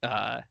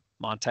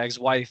Montag's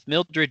wife,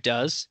 Mildred,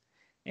 does,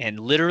 and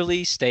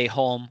literally stay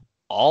home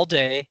all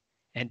day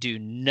and do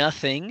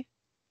nothing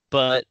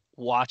but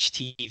watch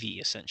TV,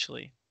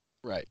 essentially.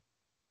 Right.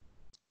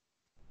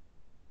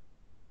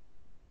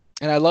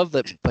 And I love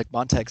that, like,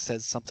 Montag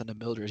says something to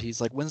Mildred.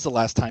 He's like, "When's the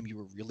last time you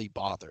were really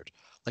bothered?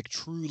 Like,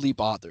 truly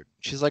bothered?"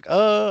 She's like,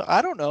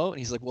 I don't know." And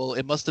he's like, "Well,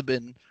 it must have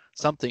been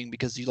something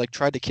because you, like,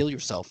 tried to kill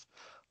yourself.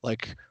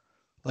 Like,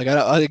 Like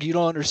like you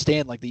don't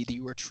understand. Like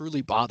you are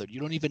truly bothered. You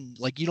don't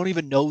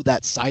even know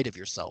that side of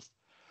yourself.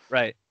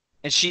 Right.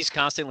 And she's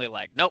constantly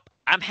like, nope,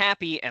 I'm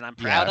happy and I'm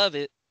proud of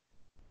it.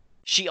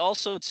 She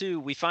also, too,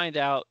 we find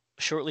out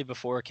shortly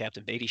before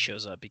Captain Beatty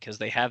shows up, because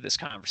they have this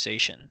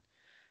conversation.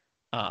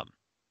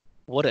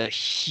 What a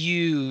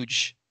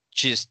huge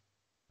just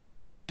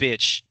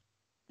bitch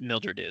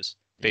Mildred is,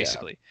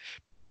 basically.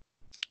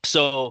 Yeah.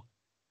 So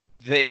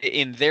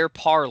in their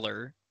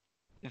parlor,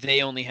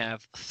 they only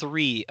have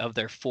 3 of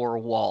their 4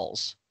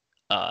 walls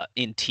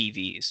in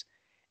TVs.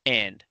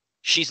 And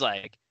she's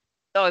like,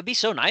 oh, it'd be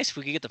so nice if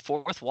we could get the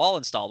 4th wall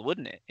installed,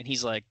 wouldn't it? And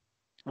he's like,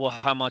 well,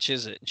 how much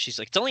is it? And she's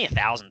like, it's only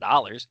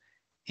 $1,000.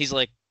 He's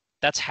like,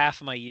 that's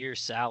half my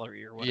year's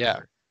salary or whatever. Yeah.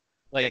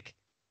 Like,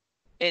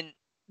 and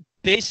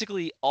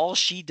basically all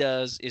she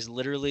does is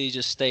literally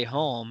just stay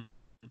home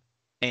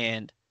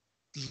and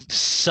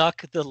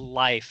suck the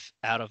life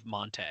out of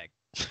Montag.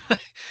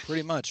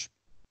 Pretty much.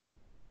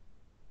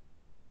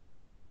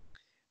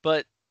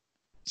 But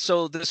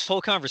so this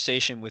whole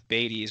conversation with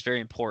Beatty is very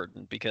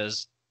important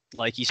because,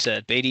 like you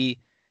said, Beatty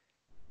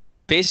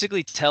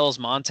basically tells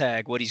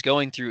Montag what he's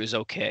going through is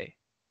okay.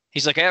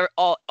 He's like,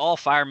 all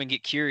firemen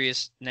get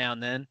curious now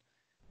and then.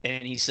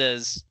 And he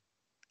says,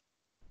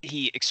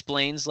 he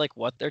explains like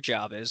what their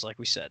job is, like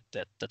we said,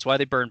 that's why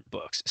they burn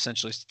books,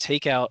 essentially, is to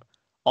take out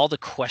all the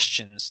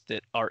questions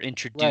that are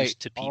introduced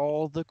to people.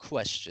 All the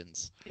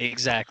questions.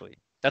 Exactly.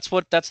 That's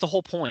the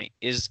whole point,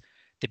 is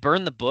they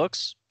burn the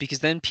books because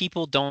then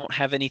people don't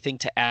have anything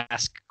to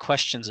ask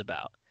questions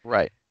about.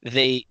 Right.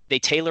 They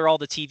tailor all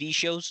the TV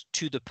shows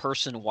to the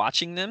person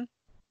watching them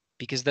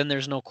because then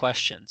there's no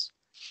questions.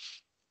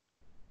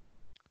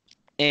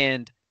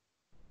 And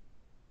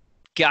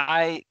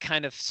Guy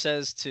kind of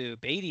says to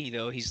Beatty,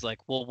 though, he's like,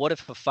 well, what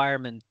if a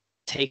fireman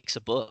takes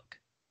a book?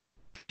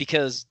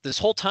 Because this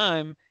whole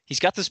time, he's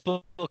got this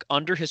book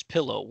under his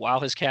pillow while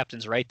his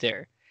captain's right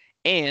there.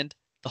 And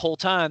the whole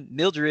time,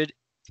 Mildred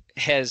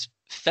has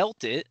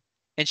felt it,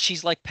 and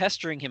she's like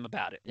pestering him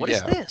about it. What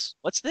is this?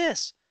 What's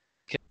this?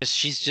 Because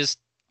she's just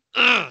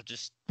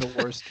the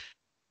worst.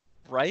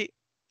 Right?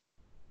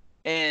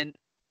 And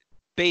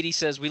Beatty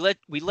says, we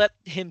let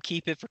him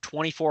keep it for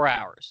 24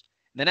 hours.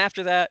 And then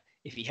after that,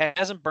 if he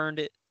hasn't burned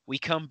it, we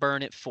come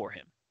burn it for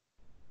him.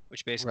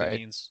 Which basically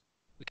means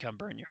we come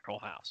burn your whole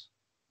house.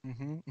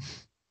 Mm-hmm.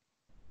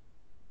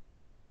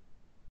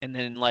 And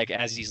then, like,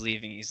 as he's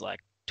leaving, he's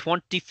like,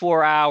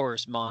 24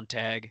 hours,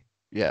 Montag.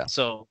 Yeah.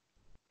 So,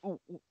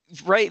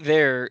 right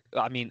there,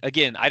 I mean,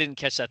 again, I didn't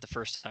catch that the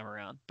first time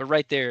around. But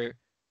right there,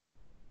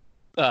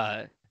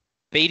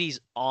 Beatty's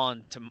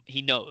on to,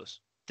 he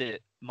knows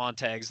that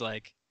Montag's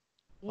like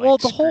well,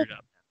 the whole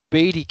up.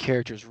 Beatty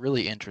character is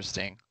really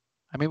interesting.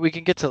 I mean, we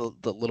can get to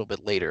the little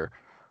bit later,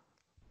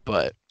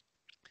 but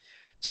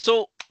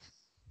so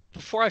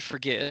before I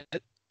forget,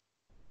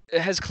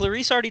 has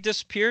Clarice already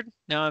disappeared?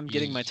 Now I'm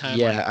getting my timeline.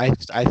 Yeah,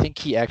 I think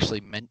he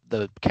actually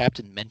the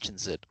captain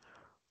mentions it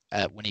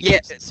when he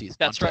comes and sees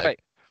that's Montag. Right.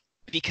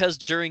 Because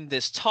during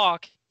this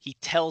talk, he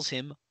tells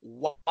him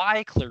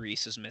why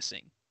Clarice is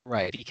missing.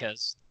 Right.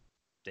 Because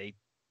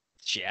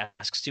she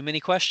asks too many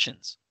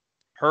questions.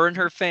 Her and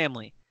her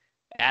family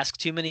ask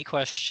too many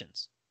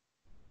questions.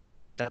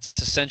 That's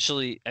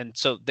essentially, and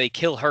so they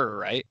kill her,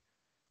 right?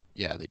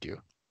 Yeah, they do.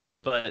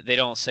 But they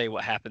don't say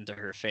what happened to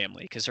her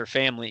family,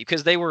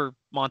 because they were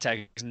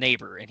Montag's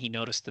neighbor, and he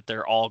noticed that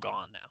they're all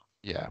gone now.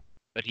 Yeah.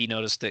 But he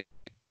noticed that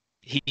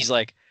he's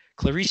like,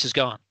 Clarice is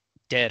gone,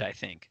 dead, I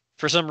think.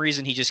 For some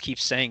reason, he just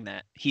keeps saying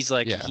that. He's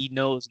like, he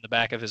knows in the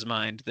back of his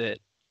mind that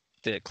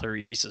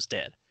Clarice is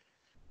dead.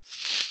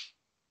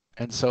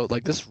 And so,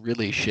 like, this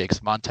really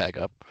shakes Montag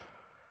up.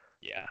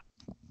 Yeah.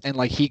 And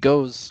like he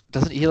goes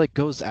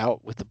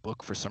out with the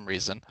book for some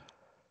reason.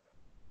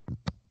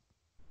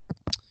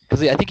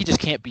 Because I think he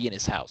just can't be in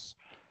his house.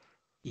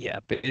 Yeah,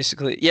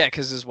 basically. Yeah,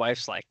 because his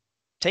wife's like,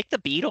 take the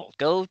Beetle.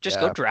 Go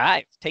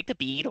drive. Take the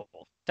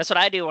Beetle. That's what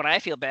I do when I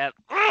feel bad.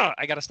 Ugh!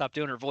 I got to stop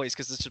doing her voice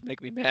because this would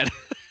make me mad.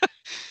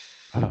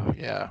 Oh,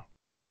 yeah.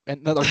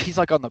 And like, he's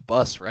like on the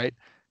bus, right?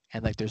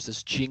 And like there's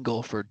this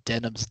jingle for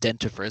Denham's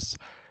dentifrice.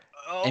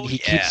 Oh, and he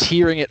keeps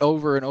hearing it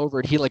over and over,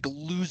 and he like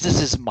loses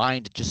his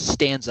mind and just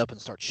stands up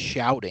and starts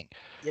shouting.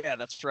 Yeah,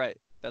 that's right.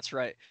 That's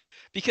right.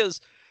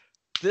 Because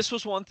this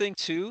was one thing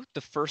too,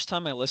 the first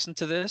time I listened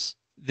to this,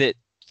 that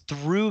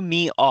threw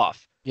me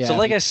off. Yeah, so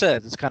like I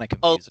said, it's kind of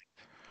confusing.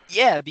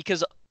 Yeah,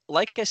 because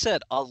like I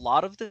said, a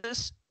lot of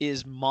this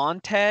is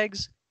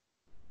Montag's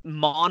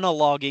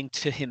monologuing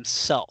to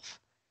himself.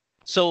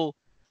 So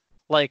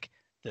like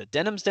the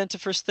Denham's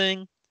dentifrice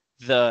thing,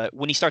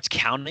 when he starts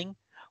counting,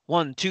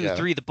 1, 2,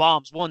 3, the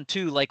bombs, 1,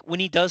 2, like when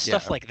he does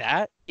stuff like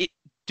that,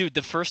 dude,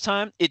 the first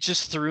time it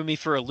just threw me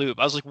for a loop.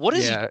 I was like, what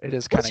is it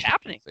is kind of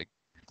happening?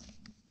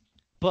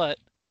 But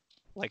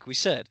like we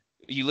said,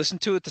 you listen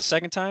to it the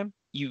second time,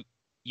 you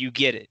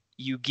get it.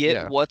 You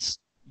get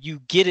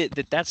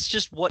that's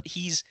just what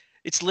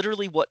it's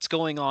literally what's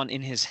going on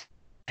in his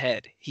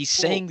head. He's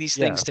saying these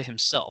things to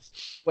himself.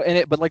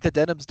 But like the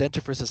Denham's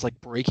dentifrice is like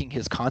breaking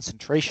his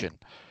concentration.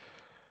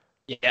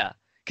 Yeah.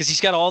 because he's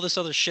got all this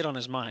other shit on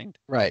his mind.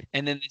 Right.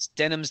 And then this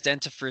Denim's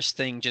Dentifrice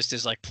thing just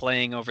is like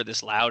playing over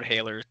this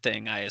loudhailer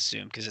thing, I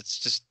assume, because it's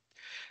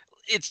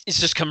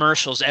just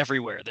commercials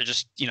everywhere. They're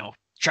just,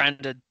 trying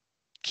to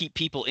keep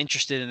people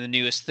interested in the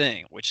newest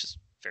thing, which is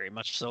very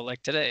much so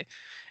like today.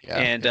 Yeah.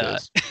 And it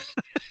is.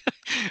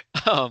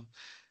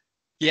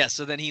 yeah,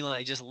 so then he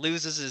like just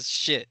loses his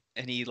shit,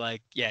 and he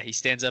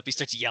stands up, he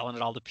starts yelling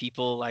at all the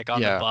people like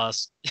on the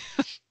bus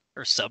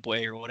or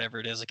subway or whatever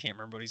it is. I can't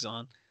remember what he's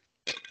on.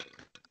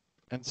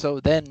 And so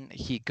then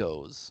he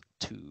goes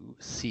to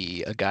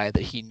see a guy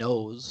that he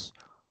knows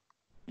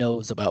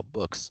about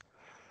books.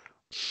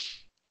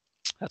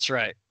 That's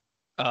right.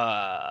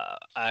 I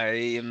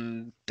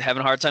am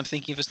having a hard time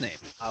thinking of his name.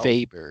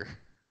 Faber.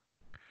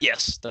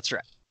 Yes, that's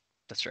right.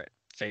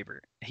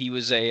 Faber. He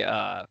was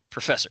a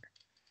professor.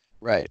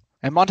 Right.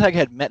 And Montag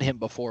had met him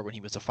before when he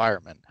was a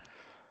fireman.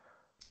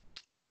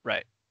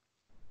 Right.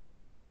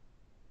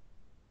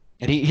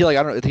 And he like,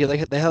 I don't know, they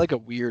had like a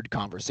weird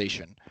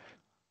conversation.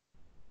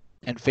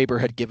 And Faber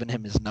had given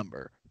him his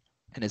number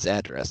and his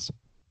address.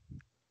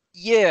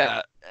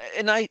 Yeah,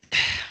 and I'm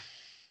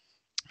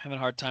having a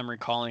hard time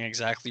recalling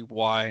exactly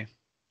why.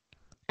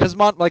 Because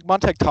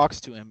Montag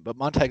talks to him, but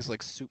Montag's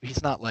like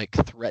he's not like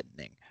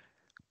threatening.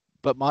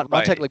 But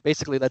Montag like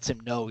basically lets him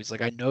know, he's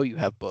like, I know you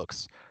have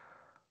books,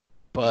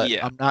 but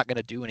I'm not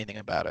gonna do anything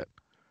about it.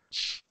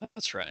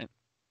 That's right.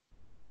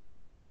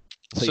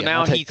 So now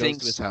Montag he goes thinks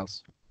to his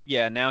house.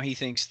 Yeah, now he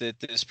thinks that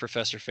this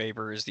Professor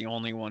Faber is the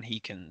only one he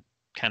can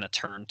kind of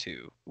turn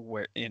to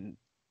when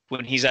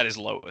he's at his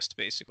lowest,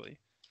 basically.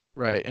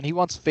 Right, and he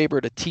wants Faber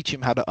to teach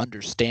him how to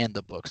understand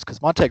the books, because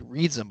Montag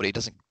reads them, but he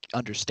doesn't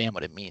understand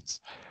what it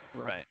means.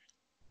 Right.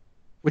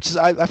 Which is,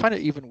 I find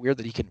it even weird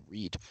that he can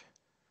read.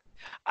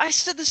 I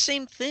said the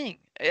same thing.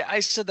 I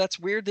said that's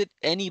weird that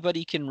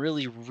anybody can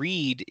really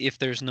read if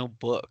there's no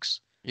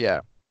books. Yeah,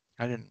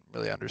 I didn't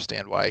really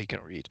understand why he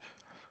can read.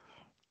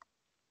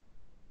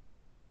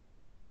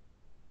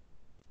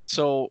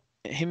 So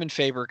him and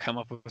Faber come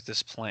up with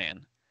this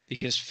plan,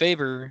 because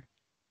Faber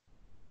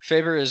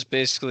is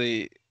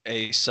basically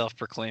a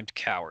self-proclaimed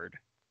coward.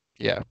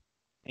 Yeah.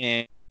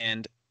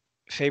 And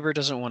Faber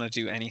doesn't want to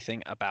do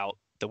anything about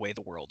the way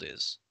the world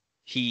is.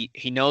 He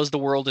knows the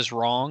world is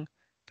wrong,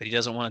 but he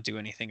doesn't want to do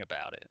anything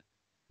about it.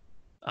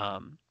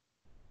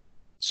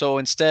 So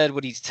instead,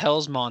 what he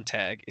tells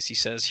Montag is, he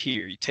says,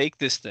 here, you take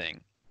this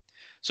thing.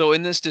 So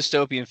in this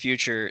dystopian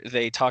future,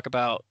 they talk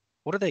about,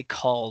 what do they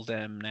call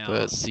them now?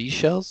 The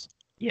seashells?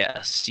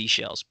 Yeah,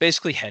 seashells.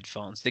 Basically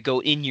headphones that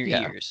go in your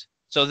ears.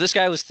 So this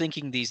guy was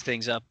thinking these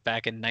things up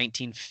back in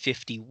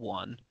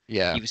 1951.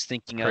 Yeah. He was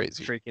thinking up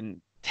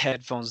freaking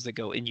headphones that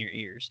go in your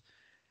ears.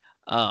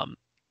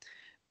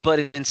 But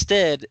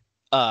instead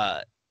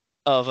of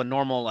a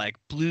normal like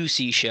blue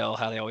seashell,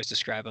 how they always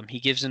describe them, he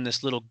gives him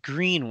this little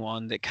green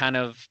one that kind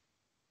of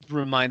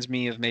reminds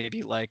me of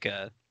maybe like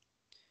a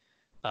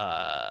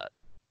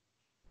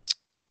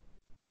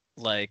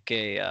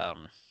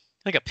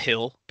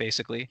pill,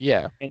 basically.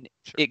 Yeah. And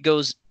it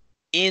goes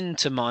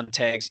into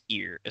Montag's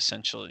ear,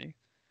 essentially.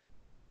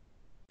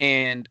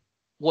 And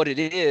what it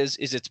is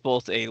it's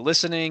both a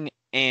listening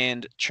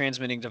and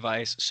transmitting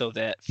device, so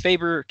that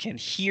Faber can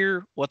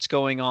hear what's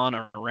going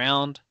on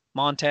around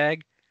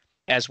Montag,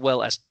 as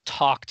well as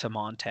talk to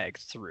Montag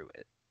through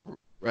it.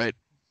 Right.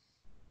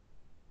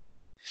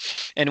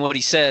 And what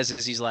he says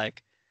is, he's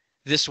like,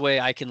 this way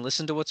I can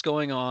listen to what's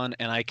going on,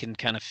 and I can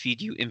kind of feed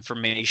you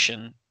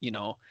information,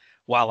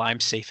 while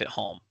I'm safe at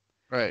home.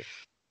 Right.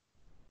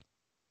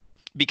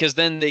 Because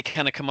then they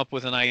kind of come up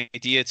with an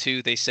idea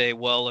too. They say,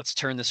 well, let's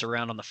turn this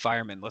around on the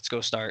firemen. Let's go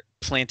start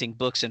planting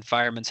books in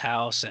firemen's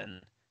house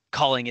and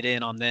calling it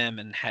in on them,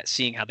 and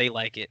seeing how they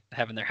like it,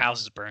 having their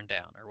houses burned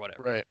down or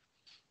whatever. Right.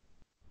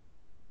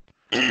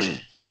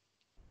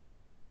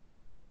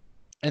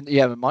 And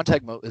yeah,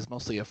 Montag is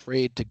mostly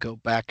afraid to go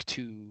back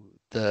to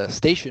the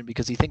station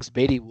because he thinks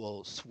Beatty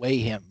will sway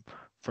him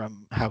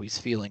from how he's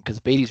feeling, because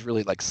Beatty's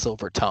really like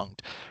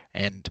silver-tongued,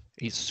 and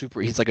he's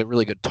like a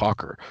really good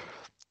talker.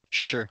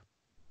 Sure.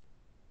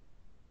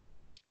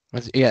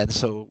 Yeah, and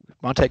so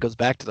Montag goes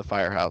back to the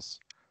firehouse,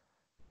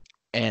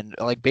 and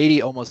like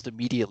Beatty almost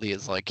immediately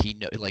is like, he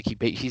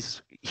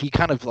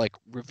kind of like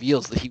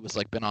reveals that he was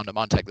like been on to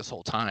Montag this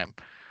whole time.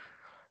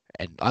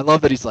 And I love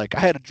that he's like,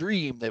 I had a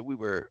dream that we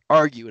were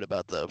arguing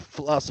about the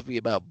philosophy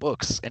about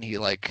books, and he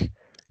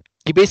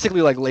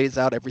basically like lays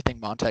out everything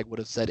Montag would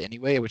have said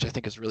anyway, which I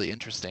think is really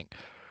interesting.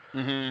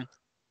 Mm-hmm.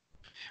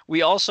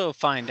 We also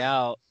find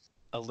out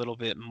a little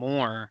bit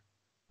more.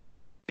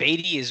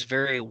 Beatty is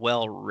very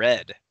well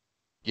read.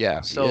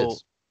 Yeah. So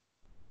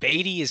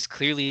Beatty is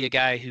clearly a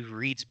guy who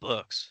reads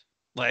books.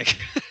 Like,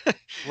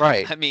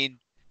 right. I mean,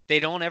 they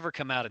don't ever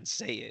come out and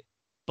say it,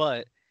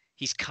 but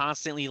he's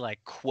constantly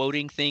like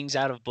quoting things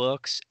out of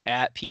books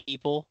at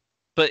people.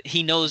 But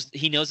he knows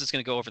it's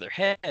going to go over their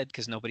head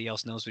because nobody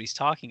else knows what he's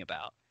talking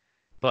about.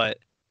 But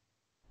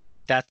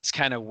that's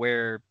kind of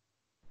where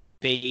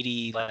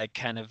Beatty like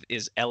kind of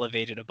is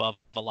elevated above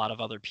a lot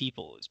of other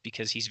people, is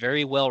because he's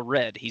very well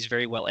read. He's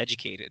very well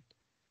educated.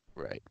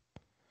 Right.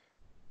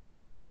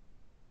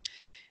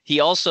 He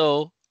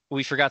also,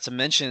 we forgot to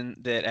mention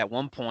that at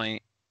one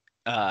point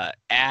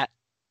at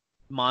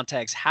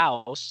Montag's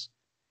house,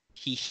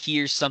 he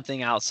hears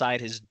something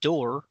outside his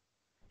door,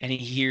 and he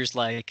hears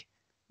like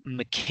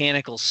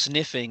mechanical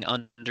sniffing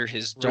under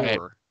his door, Right.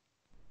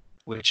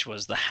 which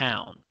was the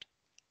Hound.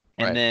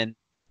 And Right. then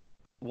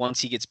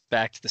once he gets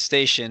back to the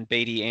station,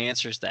 Beatty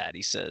answers that.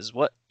 He says,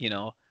 what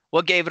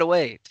gave it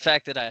away? The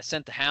fact that I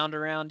sent the Hound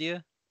around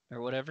you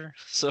or whatever.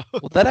 So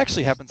Well, that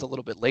actually happens a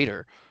little bit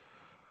later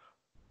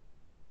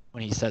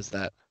when he says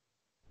that.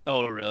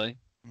 Oh, really?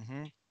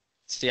 Mm-hmm.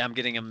 See, I'm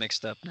getting them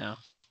mixed up now.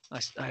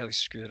 I always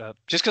screw it up.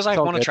 Just because I It's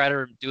all want to good. try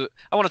to do it.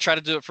 I want to try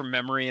to do it from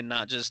memory and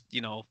not just,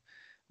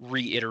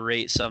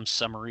 reiterate some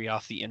summary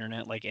off the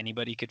internet like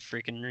anybody could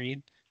freaking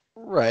read.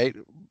 Right.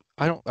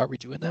 Are we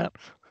doing that?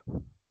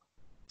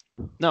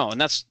 No,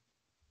 and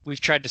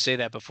we've tried to say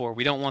that before.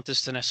 We don't want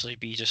this to necessarily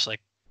be just like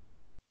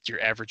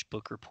your average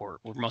book report.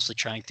 We're mostly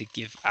trying to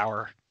give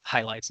our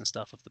highlights and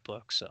stuff of the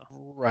book. So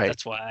Right.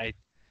 that's why I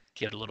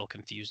get a little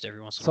confused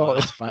every once in a So while.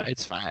 it's fine.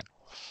 It's fine.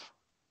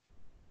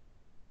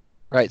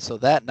 Right. So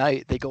that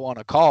night they go on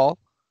a call,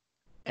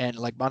 and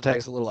like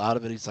Montag's a little out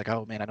of it. He's like,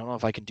 "Oh man, I don't know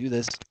if I can do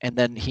this." And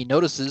then he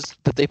notices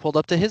that they pulled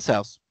up to his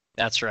house.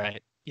 That's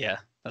right. Yeah,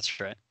 that's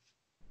right.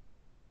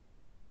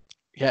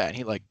 Yeah, and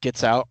he like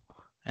gets out,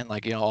 and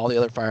like all the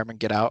other firemen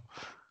get out,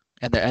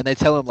 and they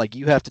tell him like,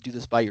 "You have to do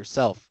this by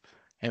yourself."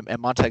 And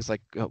Montag's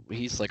like,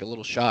 he's like a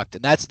little shocked,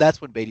 and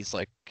that's when Beatty's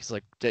like, he's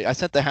like, "I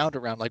sent the Hound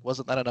around. Like,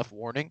 wasn't that enough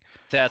warning?"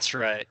 That's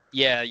right.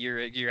 Yeah,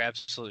 you're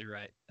absolutely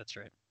right. That's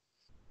right.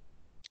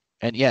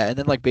 And yeah, and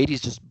then like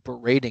Beatty's just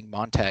berating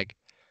Montag,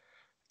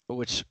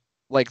 which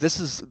like this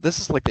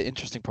is like the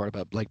interesting part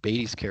about like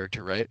Beatty's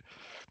character, right?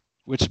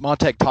 Which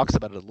Montag talks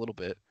about it a little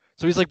bit.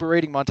 So he's like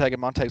berating Montag,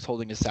 and Montag's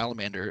holding his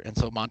salamander, and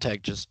so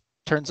Montag just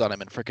turns on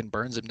him and freaking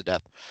burns him to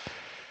death.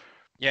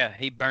 Yeah,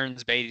 he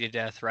burns Beatty to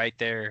death right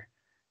there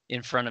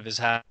in front of his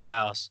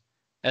house,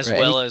 as Right,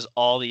 well as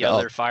all the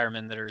other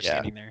firemen that are Yeah.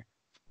 standing there.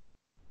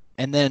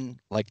 And then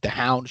like the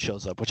Hound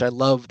shows up, which I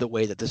love the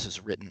way that this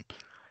is written.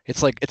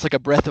 It's like a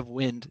breath of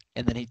wind,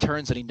 and then he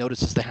turns and he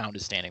notices the Hound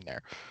is standing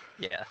there.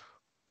 Yeah.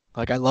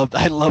 Like I love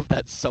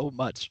that so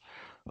much.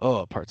 Oh,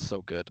 that part's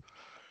so good.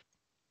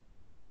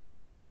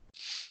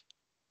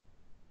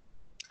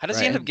 How does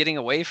he end up getting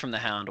away from the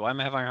Hound? Why am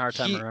I having a hard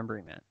time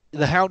remembering that?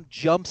 The Hound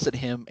jumps at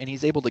him, and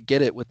he's able to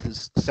get it with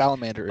his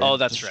salamander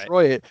and that's right.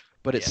 destroy it,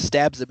 but it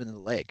stabs him in the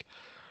leg.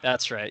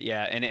 That's right.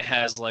 Yeah, and it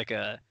has like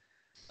a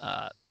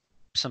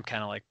some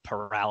kind of like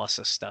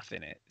paralysis stuff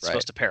in it. It's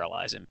supposed to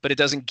paralyze him, but it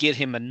doesn't get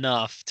him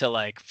enough to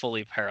like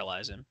fully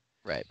paralyze him.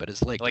 Right, but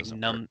his leg like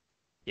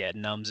it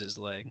numbs his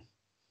leg.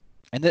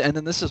 And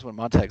then this is when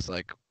Montag's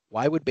like,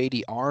 "Why would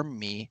Beatty arm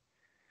me?"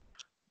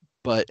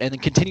 And then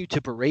continue to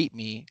berate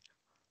me.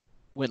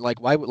 When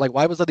why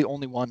was I the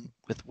only one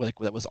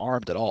that was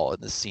armed at all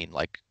in this scene?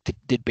 Like,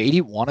 did Beatty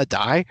want to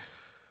die?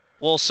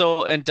 Well,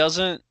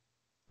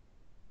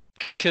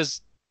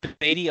 because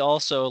Beatty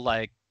also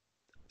like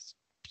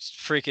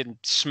freaking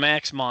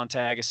smacks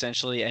Montag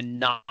essentially and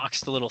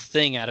knocks the little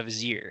thing out of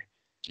his ear.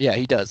 Yeah,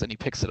 he does, and he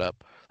picks it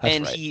up.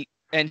 That's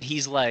right.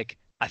 He's like,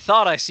 "I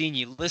thought I seen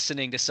you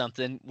listening to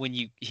something when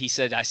he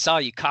said, I saw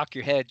you cock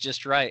your head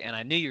just right, and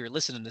I knew you were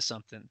listening to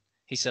something."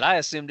 He said, "I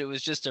assumed it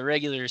was just a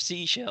regular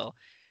seashell."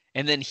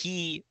 And then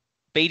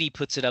Beatty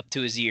puts it up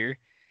to his ear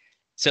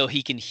so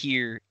he can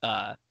hear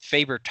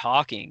Faber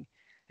talking.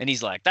 And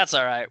he's like, "That's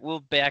all right.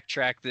 We'll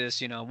backtrack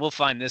this. We'll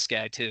find this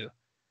guy too."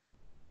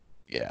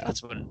 Yeah.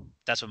 That's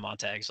when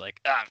Montag's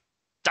like,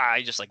 die.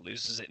 He just like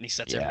loses it and he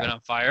sets everyone on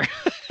fire.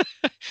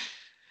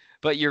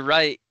 But you're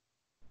right.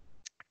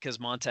 Because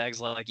Montag's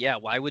like, yeah,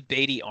 why would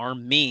Beatty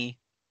arm me,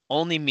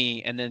 only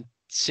me, and then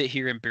sit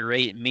here and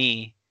berate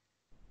me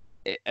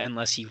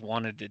unless he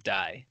wanted to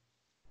die?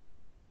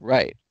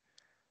 Right.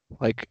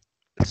 Like,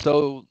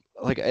 so,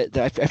 like,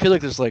 I feel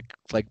like there's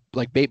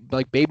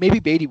maybe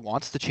Beatty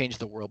wants to change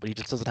the world, but he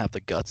just doesn't have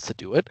the guts to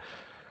do it.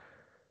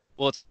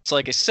 Well, it's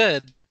like I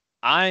said,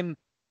 I'm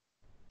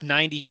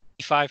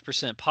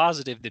 95%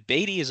 positive that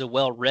Beatty is a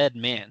well-read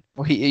man.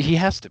 Well, he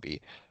has to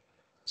be.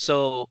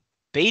 So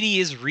Beatty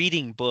is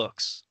reading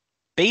books.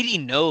 Beatty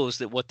knows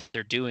that what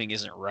they're doing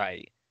isn't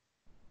right,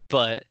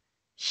 but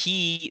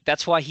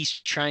that's why he's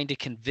trying to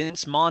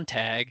convince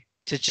Montag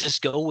to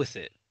just go with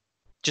it.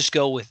 Just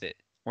go with it.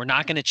 We're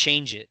not going to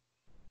change it.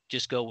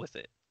 Just go with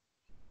it.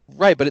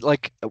 Right, but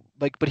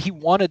but he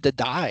wanted to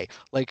die.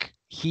 Like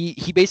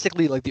he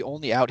basically, like, the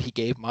only out he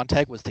gave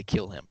Montag was to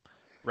kill him.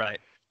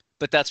 Right.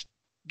 But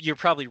you're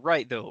probably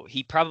right though.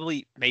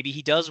 Maybe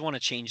he does want to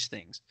change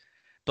things,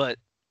 but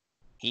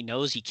he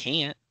knows he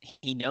can't.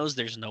 He knows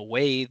there's no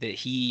way that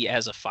he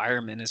as a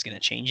fireman is going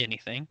to change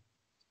anything.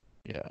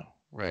 Yeah,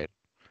 right.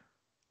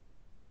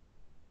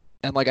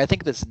 And like I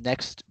think this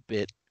next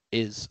bit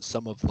is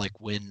some of like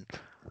when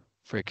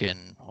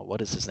freaking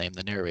what is his name?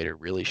 The narrator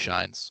really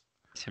shines.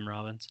 Tim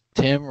Robbins.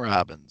 Tim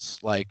Robbins.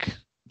 Like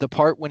the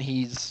part when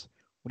he's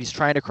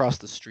trying to cross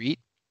the street.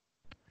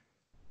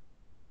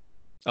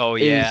 Oh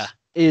yeah.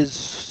 Is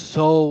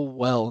so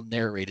well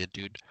narrated,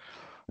 dude.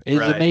 It's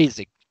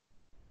amazing.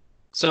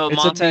 So It's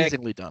Montag,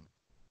 amazingly done.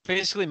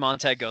 basically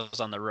Montag goes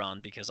on the run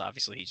because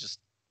obviously he just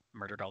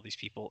murdered all these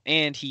people,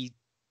 and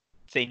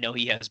they know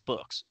he has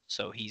books,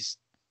 so he's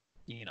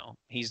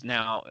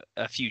now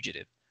a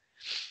fugitive.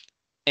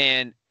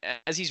 And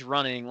as he's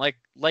running, like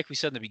we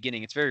said in the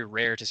beginning, it's very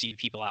rare to see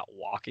people out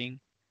walking.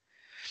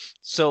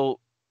 So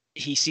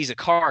he sees a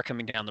car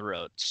coming down the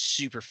road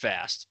super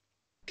fast,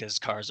 because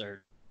cars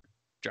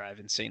drive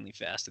insanely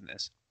fast in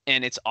this.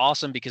 And it's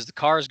awesome because the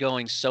car is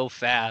going so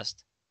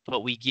fast,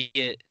 but we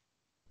get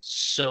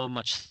so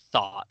much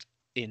thought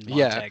in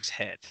Montag's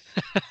head.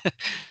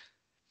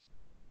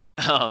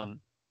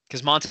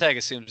 Because Montag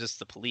assumes it's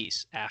the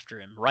police after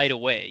him right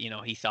away.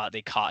 He thought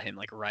they caught him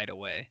like right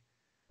away.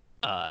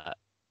 And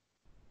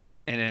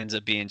it ends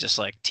up being just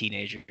like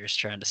teenagers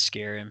trying to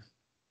scare him.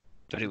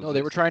 But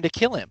they were trying to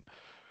kill him.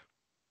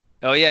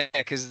 Oh yeah,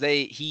 because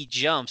he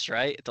jumps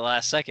right at the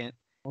last second.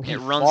 Well, it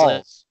falls.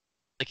 Runs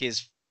like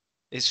his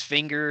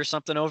finger or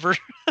something over.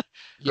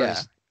 Yeah.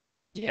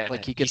 Yeah,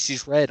 like he gets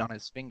shred on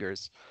his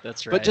fingers.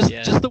 That's right. But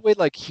just the way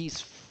like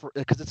he's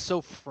because it's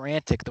so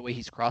frantic the way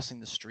he's crossing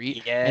the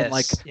street. Yes. And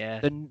like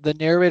the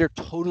narrator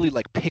totally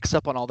like picks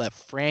up on all that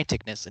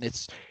franticness, and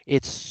it's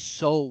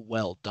so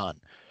well done.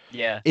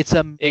 Yeah. It's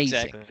amazing.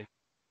 Exactly.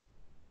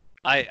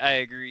 I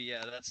agree.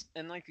 Yeah,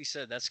 and like you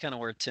said, that's kind of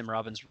where Tim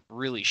Robbins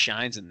really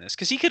shines in this,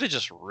 because he could have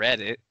just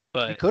read it,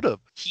 but he could have.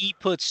 He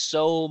puts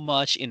so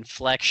much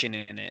inflection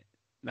in it.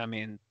 I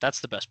mean, that's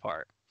the best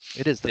part.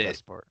 It is the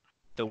best part.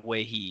 The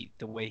way he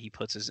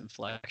puts his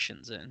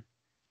inflections in.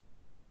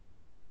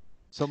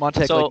 So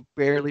Montag like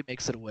barely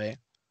makes it away,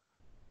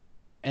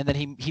 and then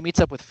he meets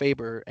up with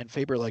Faber, and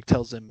Faber like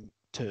tells him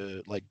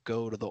to like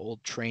go to the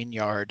old train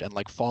yard and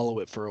like follow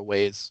it for a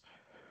ways.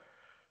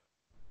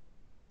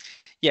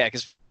 Yeah,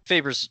 because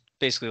Faber's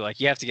basically like,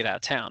 you have to get out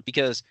of town,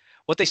 because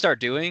what they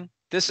start doing,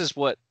 this is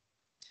where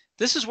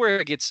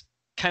it gets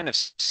kind of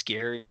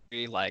scary.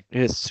 Like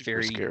it's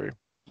very scary.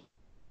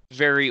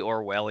 Very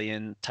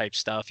Orwellian type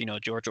stuff,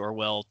 George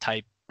Orwell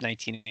type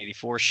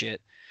 1984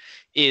 shit,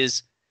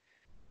 is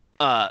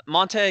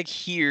Montag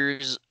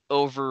hears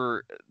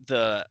over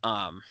the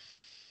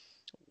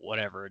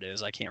whatever it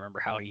is, I can't remember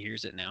how he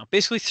hears it now,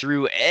 basically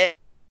through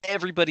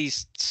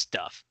everybody's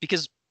stuff,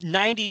 because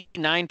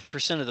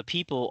 99% of the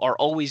people are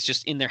always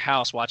just in their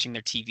house watching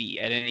their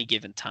TV at any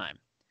given time.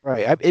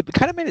 Right. It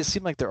kind of made it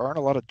seem like there aren't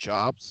a lot of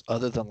jobs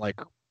other than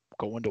like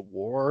going to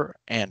war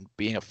and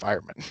being a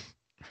fireman.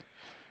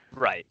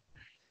 Right.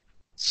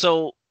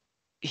 So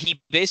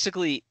he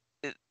basically,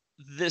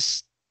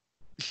 the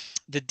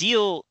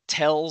deal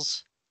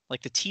tells,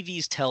 like the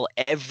TVs tell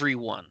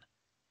everyone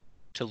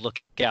to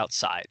look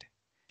outside,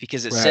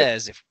 because it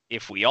says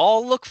if we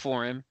all look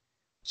for him,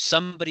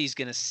 somebody's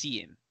going to see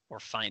him or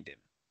find him.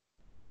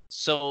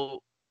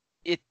 So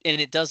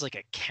it does like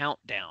a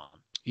countdown.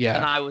 Yeah.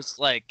 And I was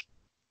like,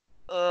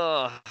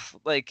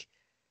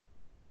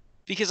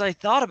 because I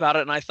thought about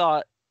it and I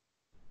thought,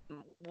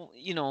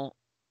 well,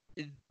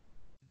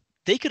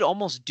 they could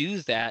almost do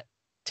that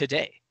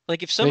today.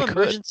 Like if some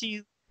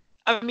emergency,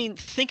 I mean,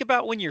 think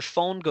about when your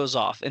phone goes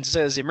off and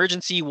says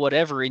emergency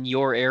whatever in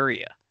your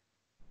area.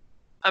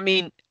 I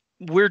mean,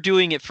 we're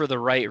doing it for the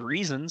right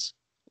reasons,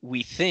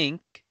 we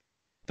think,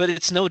 but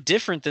it's no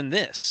different than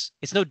this.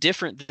 It's no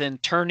different than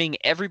turning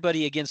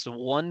everybody against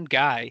one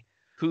guy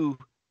who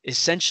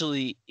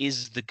essentially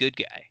is the good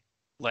guy.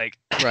 Like,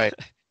 right.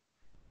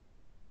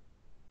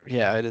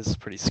 Yeah, it is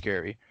pretty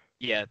scary.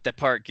 Yeah, that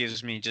part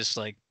gives me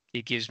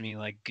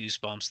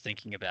goosebumps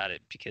thinking about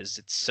it, because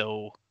it's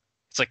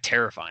like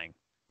terrifying.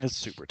 It's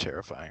super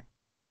terrifying.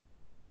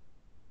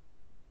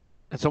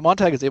 And so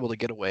Montag is able to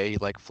get away. He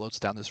like floats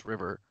down this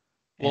river.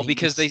 Well,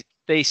 because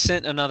they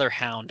sent another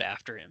hound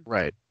after him.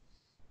 Right.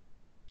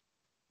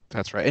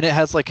 That's right. And it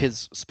has like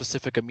his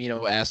specific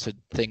amino acid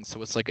thing,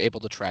 so it's like able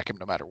to track him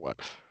no matter what.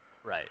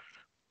 Right.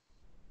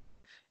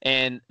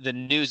 And the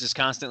news is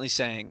constantly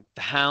saying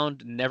the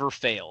hound never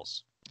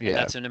fails. Yeah.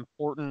 That's an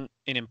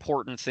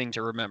important thing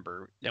to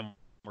remember, and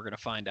we're going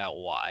to find out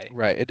why.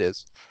 Right, it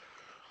is.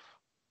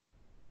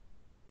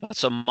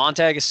 So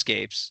Montag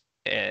escapes,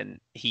 and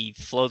he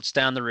floats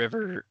down the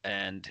river,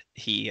 and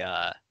he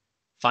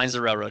finds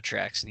the railroad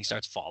tracks, and he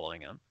starts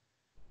following them.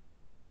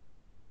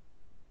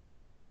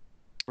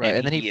 Right,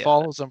 and then he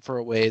follows them for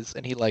a ways,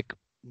 and he like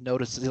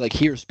notices, he like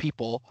hears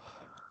people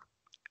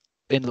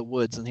in the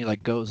woods, and he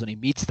like goes and he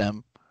meets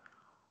them.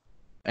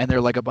 And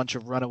they're like a bunch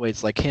of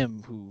runaways like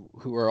him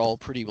who are all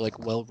pretty like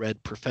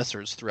well-read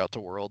professors throughout the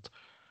world.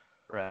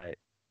 Right.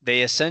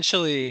 They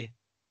essentially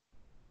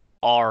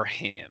are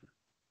him,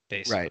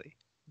 basically. Right.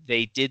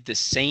 They did the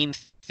same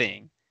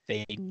thing.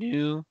 They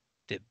knew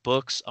that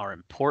books are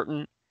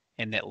important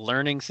and that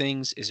learning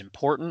things is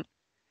important,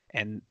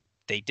 and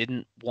they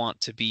didn't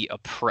want to be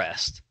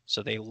oppressed,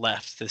 so they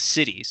left the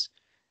cities.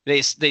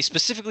 They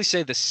specifically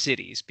say the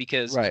cities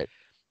because right.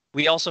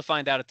 We also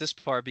find out at this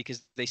part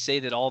because they say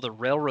that all the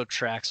railroad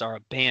tracks are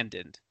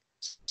abandoned.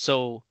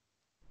 So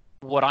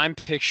what I'm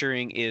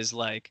picturing is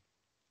like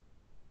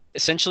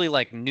essentially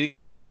like New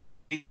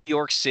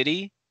York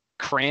City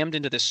crammed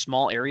into this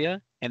small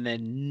area, and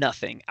then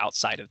nothing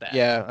outside of that.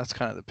 Yeah, that's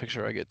kind of the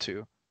picture I get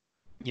too.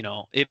 You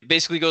know, it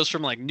basically goes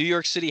from like New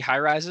York City high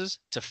rises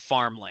to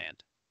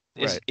farmland.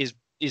 Right.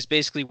 Is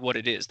basically what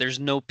it is. There's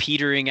no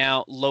petering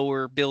out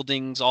lower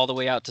buildings all the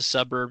way out to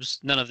suburbs,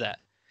 none of that.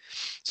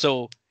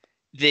 So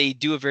they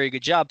do a very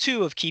good job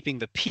too of keeping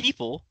the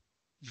people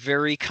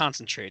very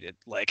concentrated,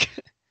 like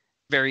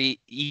very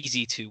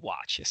easy to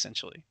watch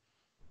essentially.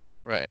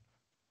 Right.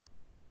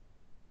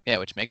 Yeah,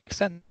 which makes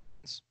sense.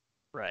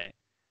 Right.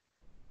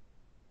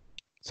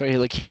 So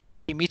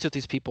he meets with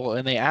these people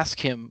and they ask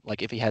him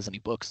like if he has any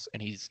books,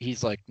 and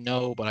he's like,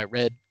 no, but I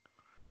read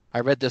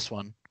this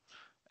one.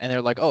 And they're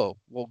like, oh,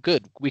 well,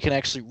 good. We can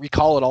actually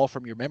recall it all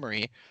from your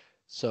memory.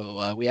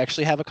 So we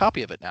actually have a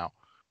copy of it now.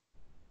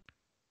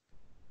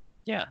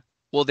 Yeah.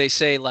 Well, they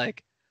say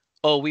like,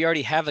 oh, we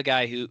already have a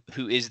guy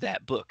who is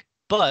that book.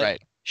 But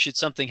should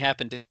something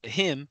happen to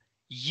him,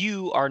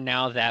 you are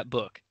now that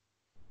book.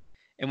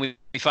 And we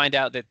find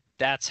out that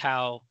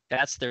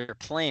that's their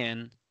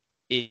plan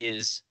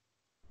is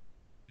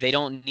they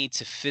don't need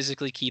to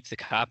physically keep the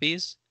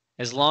copies.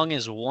 As long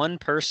as one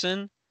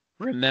person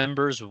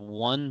remembers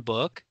one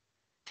book,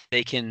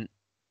 they can,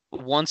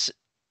 once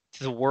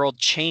the world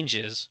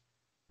changes,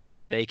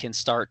 they can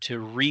start to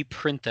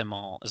reprint them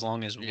all as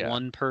long as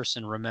one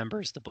person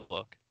remembers the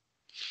book.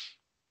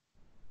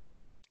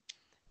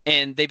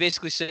 And they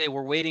basically say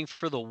we're waiting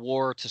for the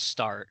war to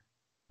start.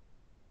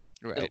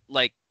 Right.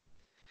 Like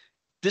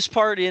this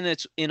part in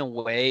a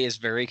way is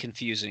very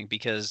confusing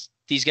because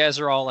these guys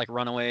are all like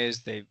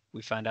runaways.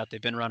 We find out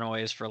they've been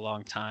runaways for a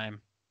long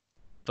time.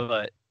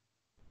 But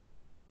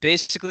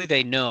basically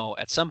they know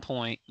at some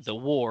point the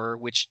war,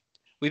 which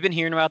we've been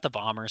hearing about the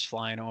bombers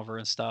flying over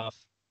and stuff,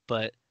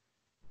 but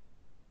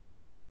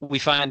we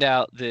find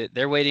out that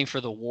they're waiting for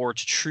the war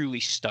to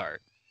truly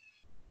start.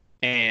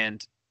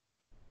 And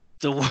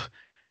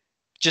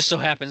just so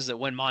happens that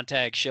when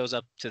Montag shows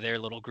up to their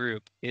little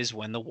group is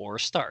when the war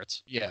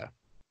starts. Yeah.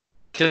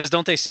 Because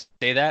don't they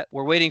say that?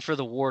 We're waiting for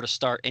the war to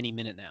start any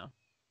minute now.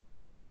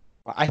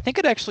 I think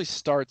it actually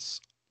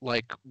starts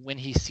like when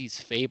he sees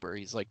Faber.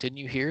 He's like, didn't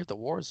you hear? The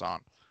war's on.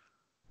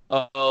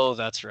 Oh,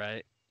 that's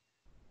right.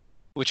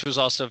 Which was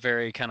also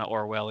very kind of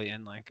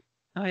Orwellian, like,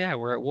 oh yeah,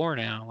 we're at war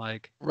now.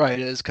 Like, right,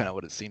 it is kind of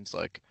what it seems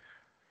like.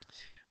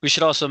 We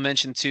should also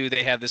mention too,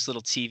 they have this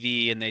little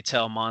TV and they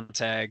tell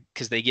Montag,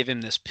 because they give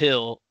him this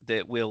pill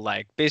that will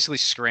like basically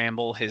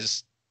scramble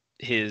his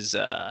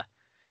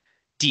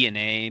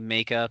DNA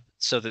makeup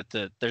so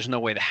that there's no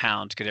way the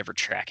Hound could ever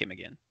track him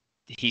again.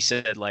 He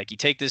said like, you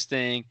take this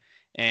thing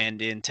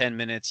and in 10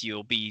 minutes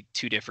you'll be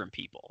two different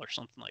people or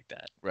something like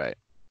that. Right.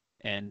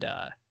 And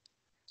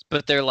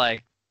but they're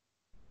like,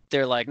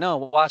 no,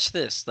 watch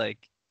this.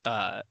 Like,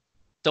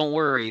 don't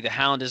worry, the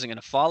Hound isn't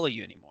going to follow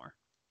you anymore.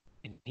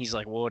 And he's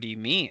like, well, what do you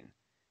mean?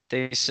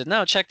 They said,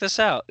 no, check this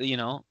out. You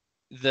know,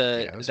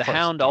 the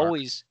Hound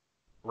always,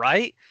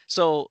 right?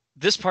 So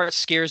this part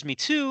scares me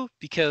too,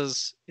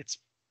 because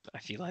I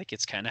feel like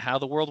it's kind of how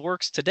the world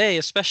works today,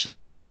 especially.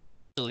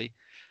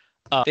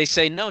 They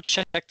say, no,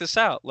 check this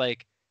out.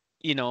 Like,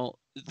 you know,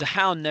 the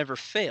Hound never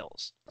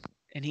fails.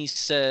 And he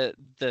said,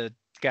 the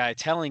guy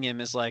telling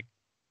him is like,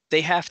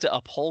 they have to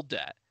uphold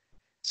that.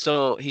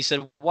 So he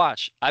said,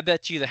 watch, I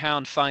bet you the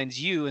Hound finds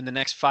you in the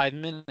next 5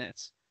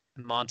 minutes.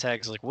 And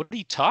Montag's like, what are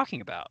you talking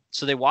about?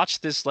 So they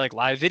watch this like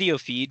live video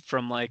feed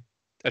from like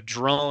a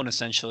drone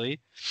essentially.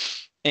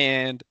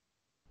 And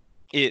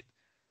it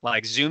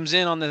like zooms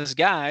in on this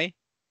guy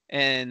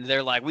and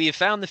they're like, we have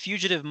found the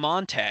fugitive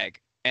Montag.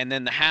 And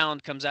then the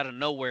Hound comes out of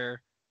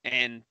nowhere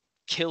and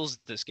kills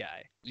this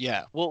guy.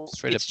 Yeah. Well,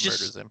 straight up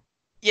murders him.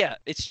 Yeah,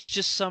 it's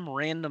just some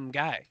random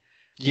guy.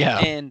 Yeah.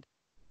 And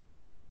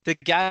the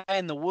guy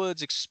in the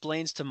woods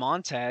explains to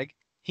Montag,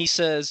 he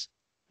says,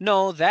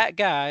 no, that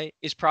guy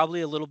is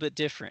probably a little bit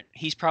different.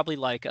 He's probably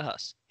like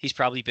us. He's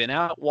probably been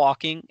out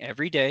walking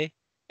every day,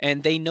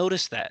 and they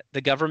notice that. The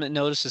government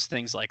notices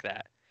things like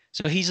that.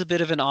 So he's a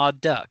bit of an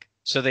odd duck.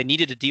 So they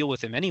needed to deal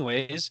with him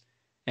anyways.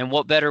 And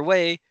what better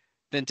way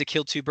than to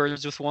kill two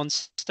birds with one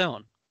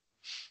stone?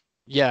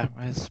 Yeah,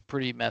 it's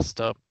pretty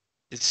messed up.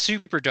 It's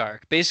super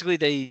dark. Basically,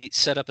 they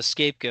set up a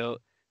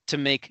scapegoat to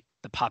make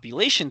the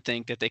population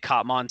think that they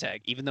caught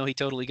Montag, even though he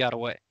totally got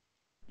away.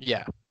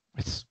 Yeah,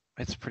 it's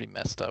pretty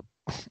messed up.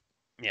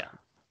 Yeah.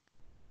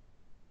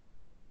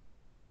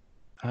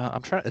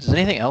 I'm trying. Does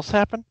anything else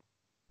happen?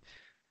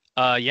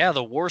 Yeah,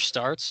 the war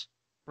starts.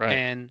 Right.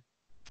 And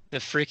the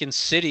freaking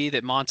city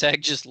that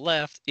Montag just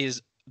left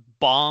is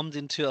bombed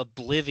into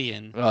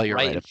oblivion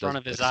right in front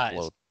of his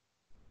eyes.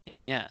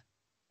 Yeah.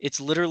 It's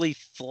literally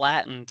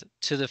flattened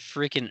to the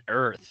freaking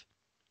earth.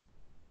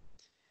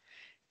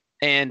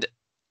 And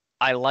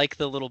I like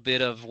the little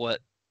bit of what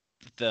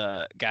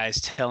the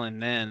guys tell him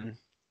then,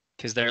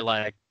 because they're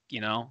like, you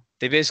know,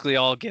 they basically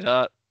all get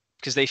up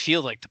because they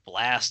feel like the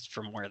blast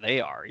from where they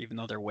are, even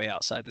though they're way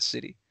outside the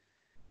city.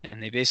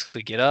 And they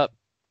basically get up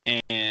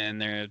and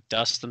they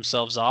dust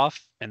themselves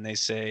off and they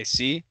say,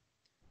 see,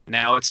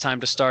 now it's time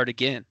to start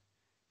again.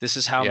 This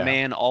is how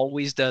man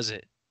always does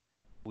it.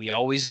 We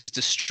always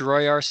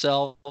destroy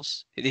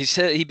ourselves.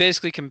 He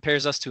basically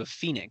compares us to a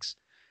phoenix.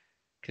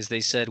 because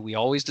they said we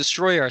always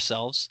destroy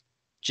ourselves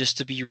just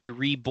to be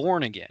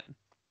reborn again.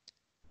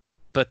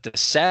 But the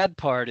sad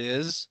part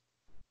is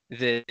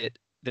that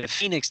the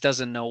Phoenix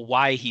doesn't know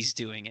why he's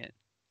doing it,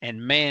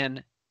 and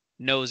man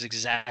knows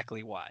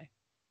exactly why.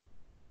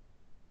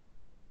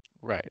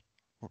 Right.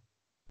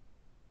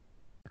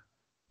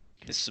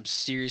 It's some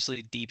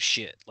seriously deep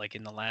shit, like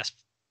in the last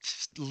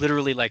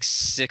literally like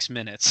 6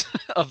 minutes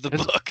of the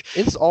book.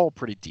 It's all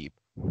pretty deep.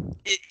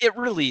 It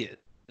really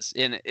is.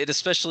 And it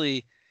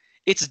especially,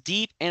 it's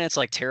deep and it's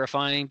like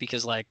terrifying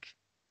because like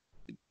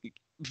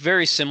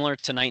very similar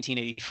to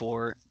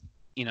 1984,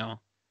 you know,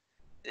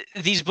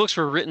 these books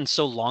were written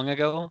so long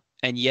ago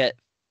and yet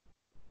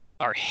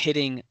are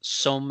hitting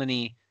so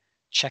many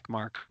check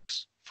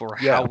marks for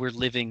how we're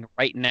living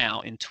right now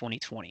in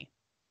 2020.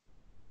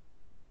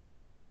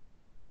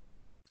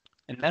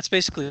 And that's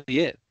basically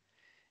it.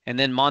 And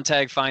then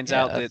Montag finds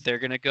out that they're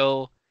going to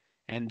go,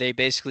 and they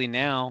basically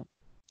now,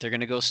 they're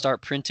going to go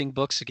start printing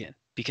books again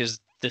because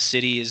the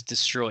city is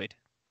destroyed.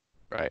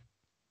 Right.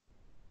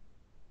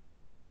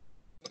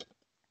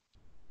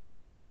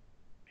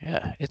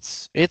 Yeah,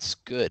 it's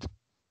good.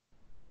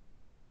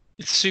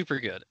 It's super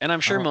good. And I'm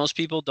sure most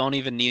people don't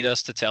even need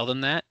us to tell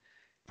them that.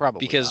 Probably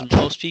because not.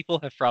 most people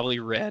have probably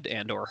read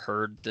and or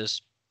heard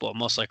this. Well,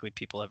 most likely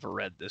people have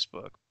read this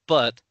book.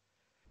 But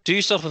do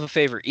yourself a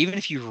favor. Even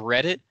if you've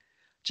read it,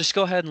 just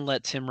go ahead and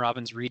let Tim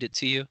Robbins read it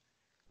to you.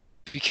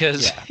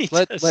 Because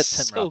let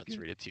Tim Robbins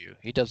read it to you.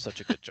 He does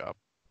such a good job.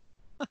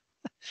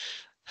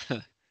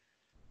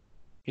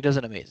 He does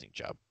an amazing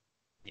job.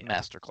 Yeah.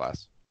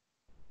 Masterclass.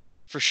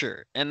 For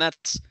sure. And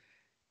that's,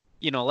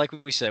 you know, like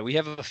we said, we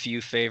have a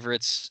few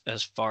favorites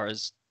as far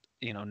as,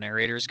 you know,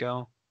 narrators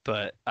go.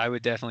 But I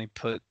would definitely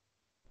put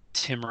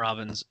Tim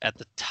Robbins at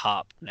the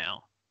top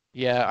now.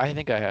 Yeah, I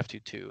think I have to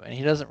too. And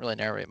he doesn't really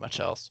narrate much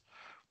else,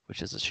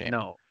 which is a shame.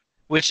 No,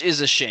 which is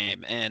a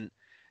shame. And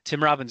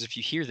Tim Robbins, if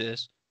you hear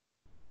this,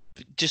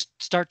 just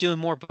start doing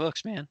more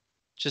books, man.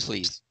 Just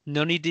please. You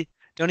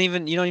don't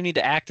even need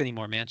to act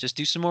anymore, man. Just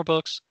do some more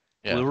books.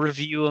 Yeah. We'll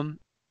review them,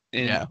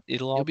 and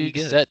it'll all be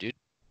good. Set, dude.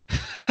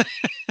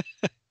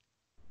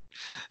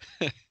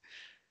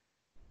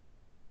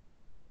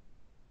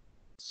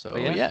 So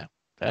yeah,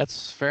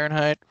 that's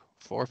Fahrenheit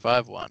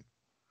 451.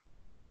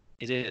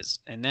 It is.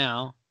 And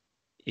now,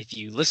 if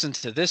you listened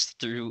to this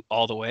through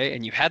all the way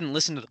and you hadn't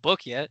listened to the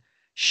book yet,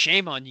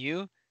 shame on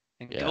you,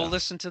 and go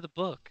listen to the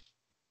book.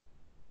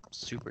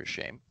 Super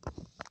shame.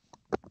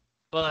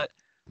 But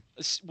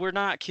we're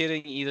not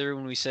kidding either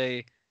when we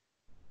say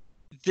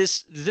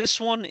this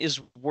one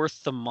is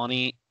worth the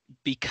money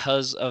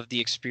because of the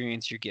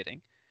experience you're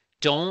getting.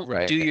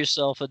 Don't do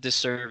yourself a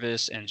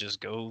disservice and just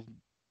go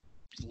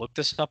look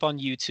this up on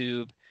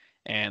YouTube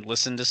and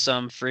listen to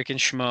some freaking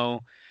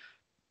schmo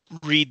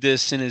read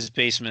this in his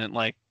basement.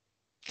 Like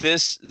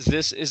this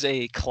is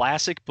a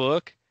classic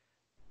book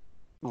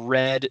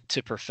read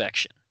to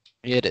perfection.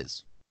 It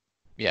is.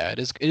 Yeah, it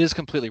is. It is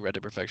completely read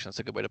to perfection. That's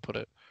a good way to put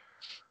it.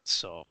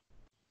 So,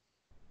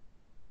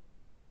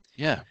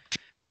 yeah.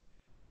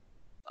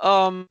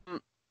 And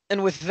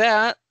with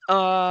that,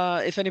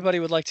 if anybody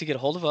would like to get a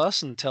hold of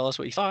us and tell us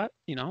what you thought,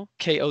 you know,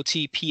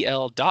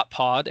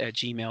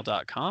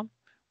 kotpl.pod@gmail.com.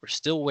 We're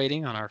still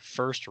waiting on our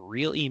first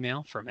real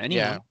email from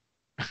anyone.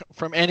 Yeah,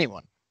 from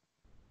anyone.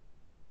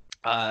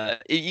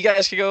 You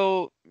guys could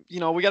go, you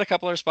know, we got a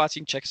couple other spots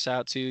you can check us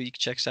out too. You can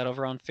check us out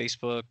over on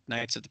Facebook,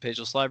 Knights of the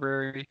Pageless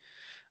Library.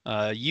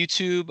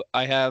 YouTube,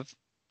 I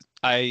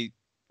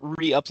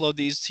re-upload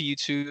these to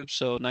YouTube,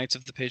 so Knights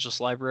of the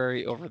Pageless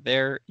Library over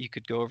there. You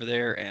could go over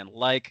there and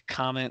like,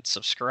 comment,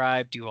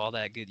 subscribe, do all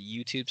that good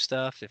YouTube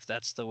stuff if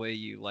that's the way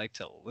you like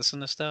to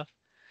listen to stuff.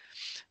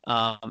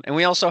 And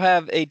we also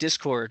have a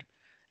Discord.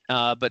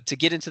 But to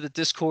get into the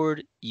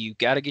Discord, you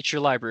got to get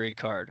your library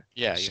card.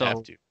 Yeah, you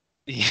have to.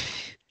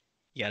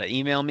 You got to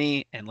email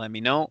me and let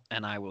me know,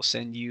 and I will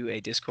send you a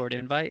Discord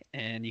invite,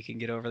 and you can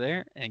get over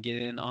there and get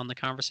in on the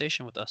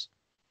conversation with us.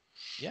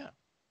 Yeah.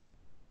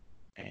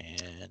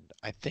 And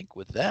I think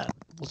with that,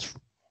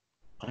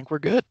 I think we're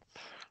good.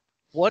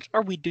 What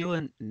are we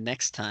doing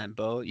next time,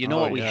 Bo? You know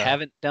what we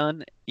haven't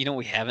done? You know what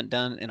we haven't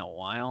done in a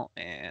while?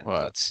 And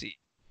let's see.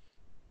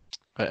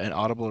 An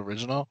Audible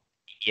original?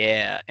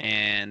 Yeah,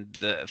 and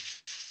the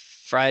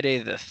Friday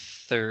the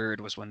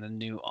 3rd was when the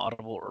new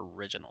Audible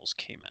originals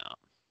came out.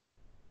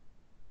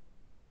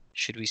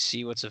 Should we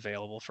see what's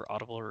available for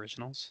Audible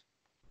originals?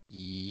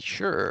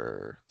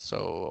 Sure.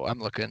 So I'm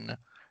looking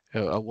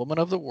A Woman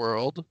of the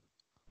World,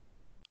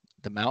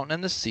 The Mountain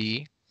and the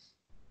Sea,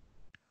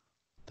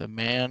 The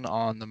Man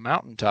on the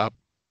Mountaintop,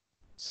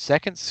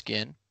 Second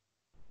Skin.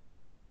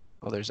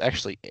 Oh, there's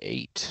actually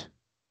 8.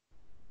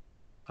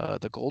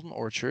 The Golden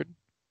Orchard,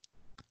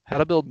 How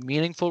to Build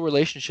Meaningful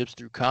Relationships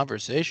Through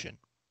Conversation,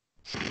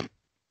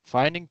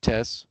 Finding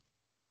Tess,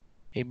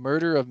 A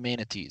Murder of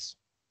Manatees.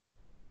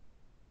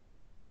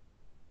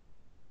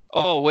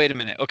 Oh, wait a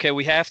minute. Okay,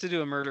 we have to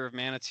do A Murder of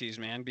Manatees,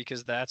 man,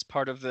 because that's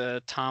part of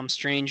the Tom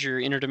Stranger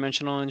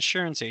Interdimensional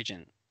Insurance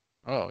Agent.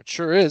 Oh, it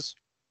sure is.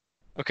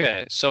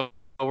 Okay, so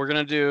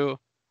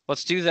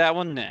let's do that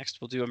one next.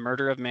 We'll do A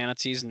Murder of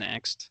Manatees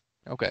next.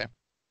 Okay.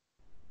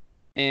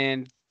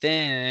 And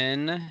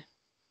then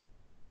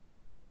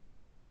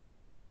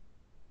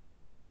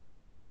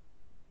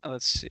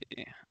let's see.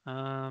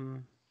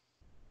 What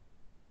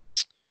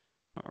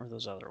were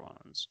those other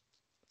ones?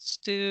 Let's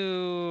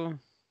do.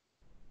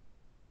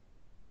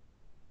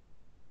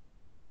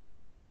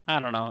 I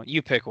don't know.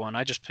 You pick one.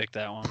 I just picked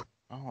that one.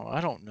 Oh, I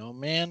don't know,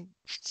 man.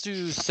 Let's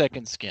do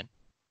Second Skin.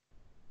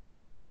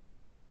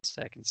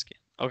 Second Skin.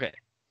 Okay.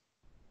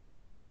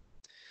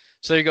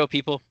 So there you go,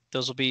 people.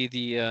 Those will be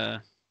the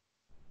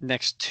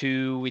next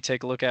two we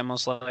take a look at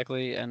most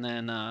likely, and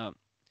then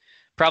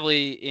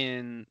probably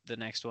in the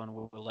next one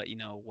we'll let you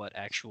know what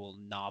actual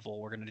novel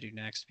we're going to do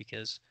next,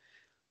 because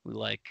we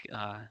like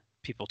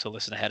people to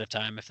listen ahead of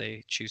time if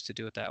they choose to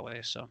do it that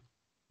way. So,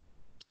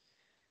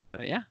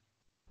 but yeah,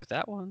 with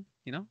that one,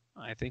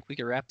 I think we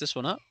can wrap this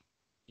one up.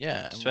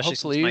 Yeah, and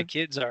Especially since my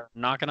kids are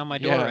knocking on my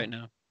door right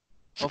now.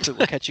 Hopefully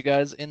we'll catch you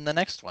guys in the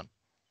next one.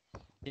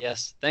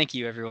 Yes. Thank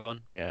you,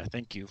 everyone. Yeah,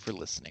 thank you for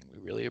listening. We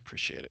really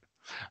appreciate it.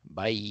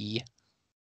 Bye.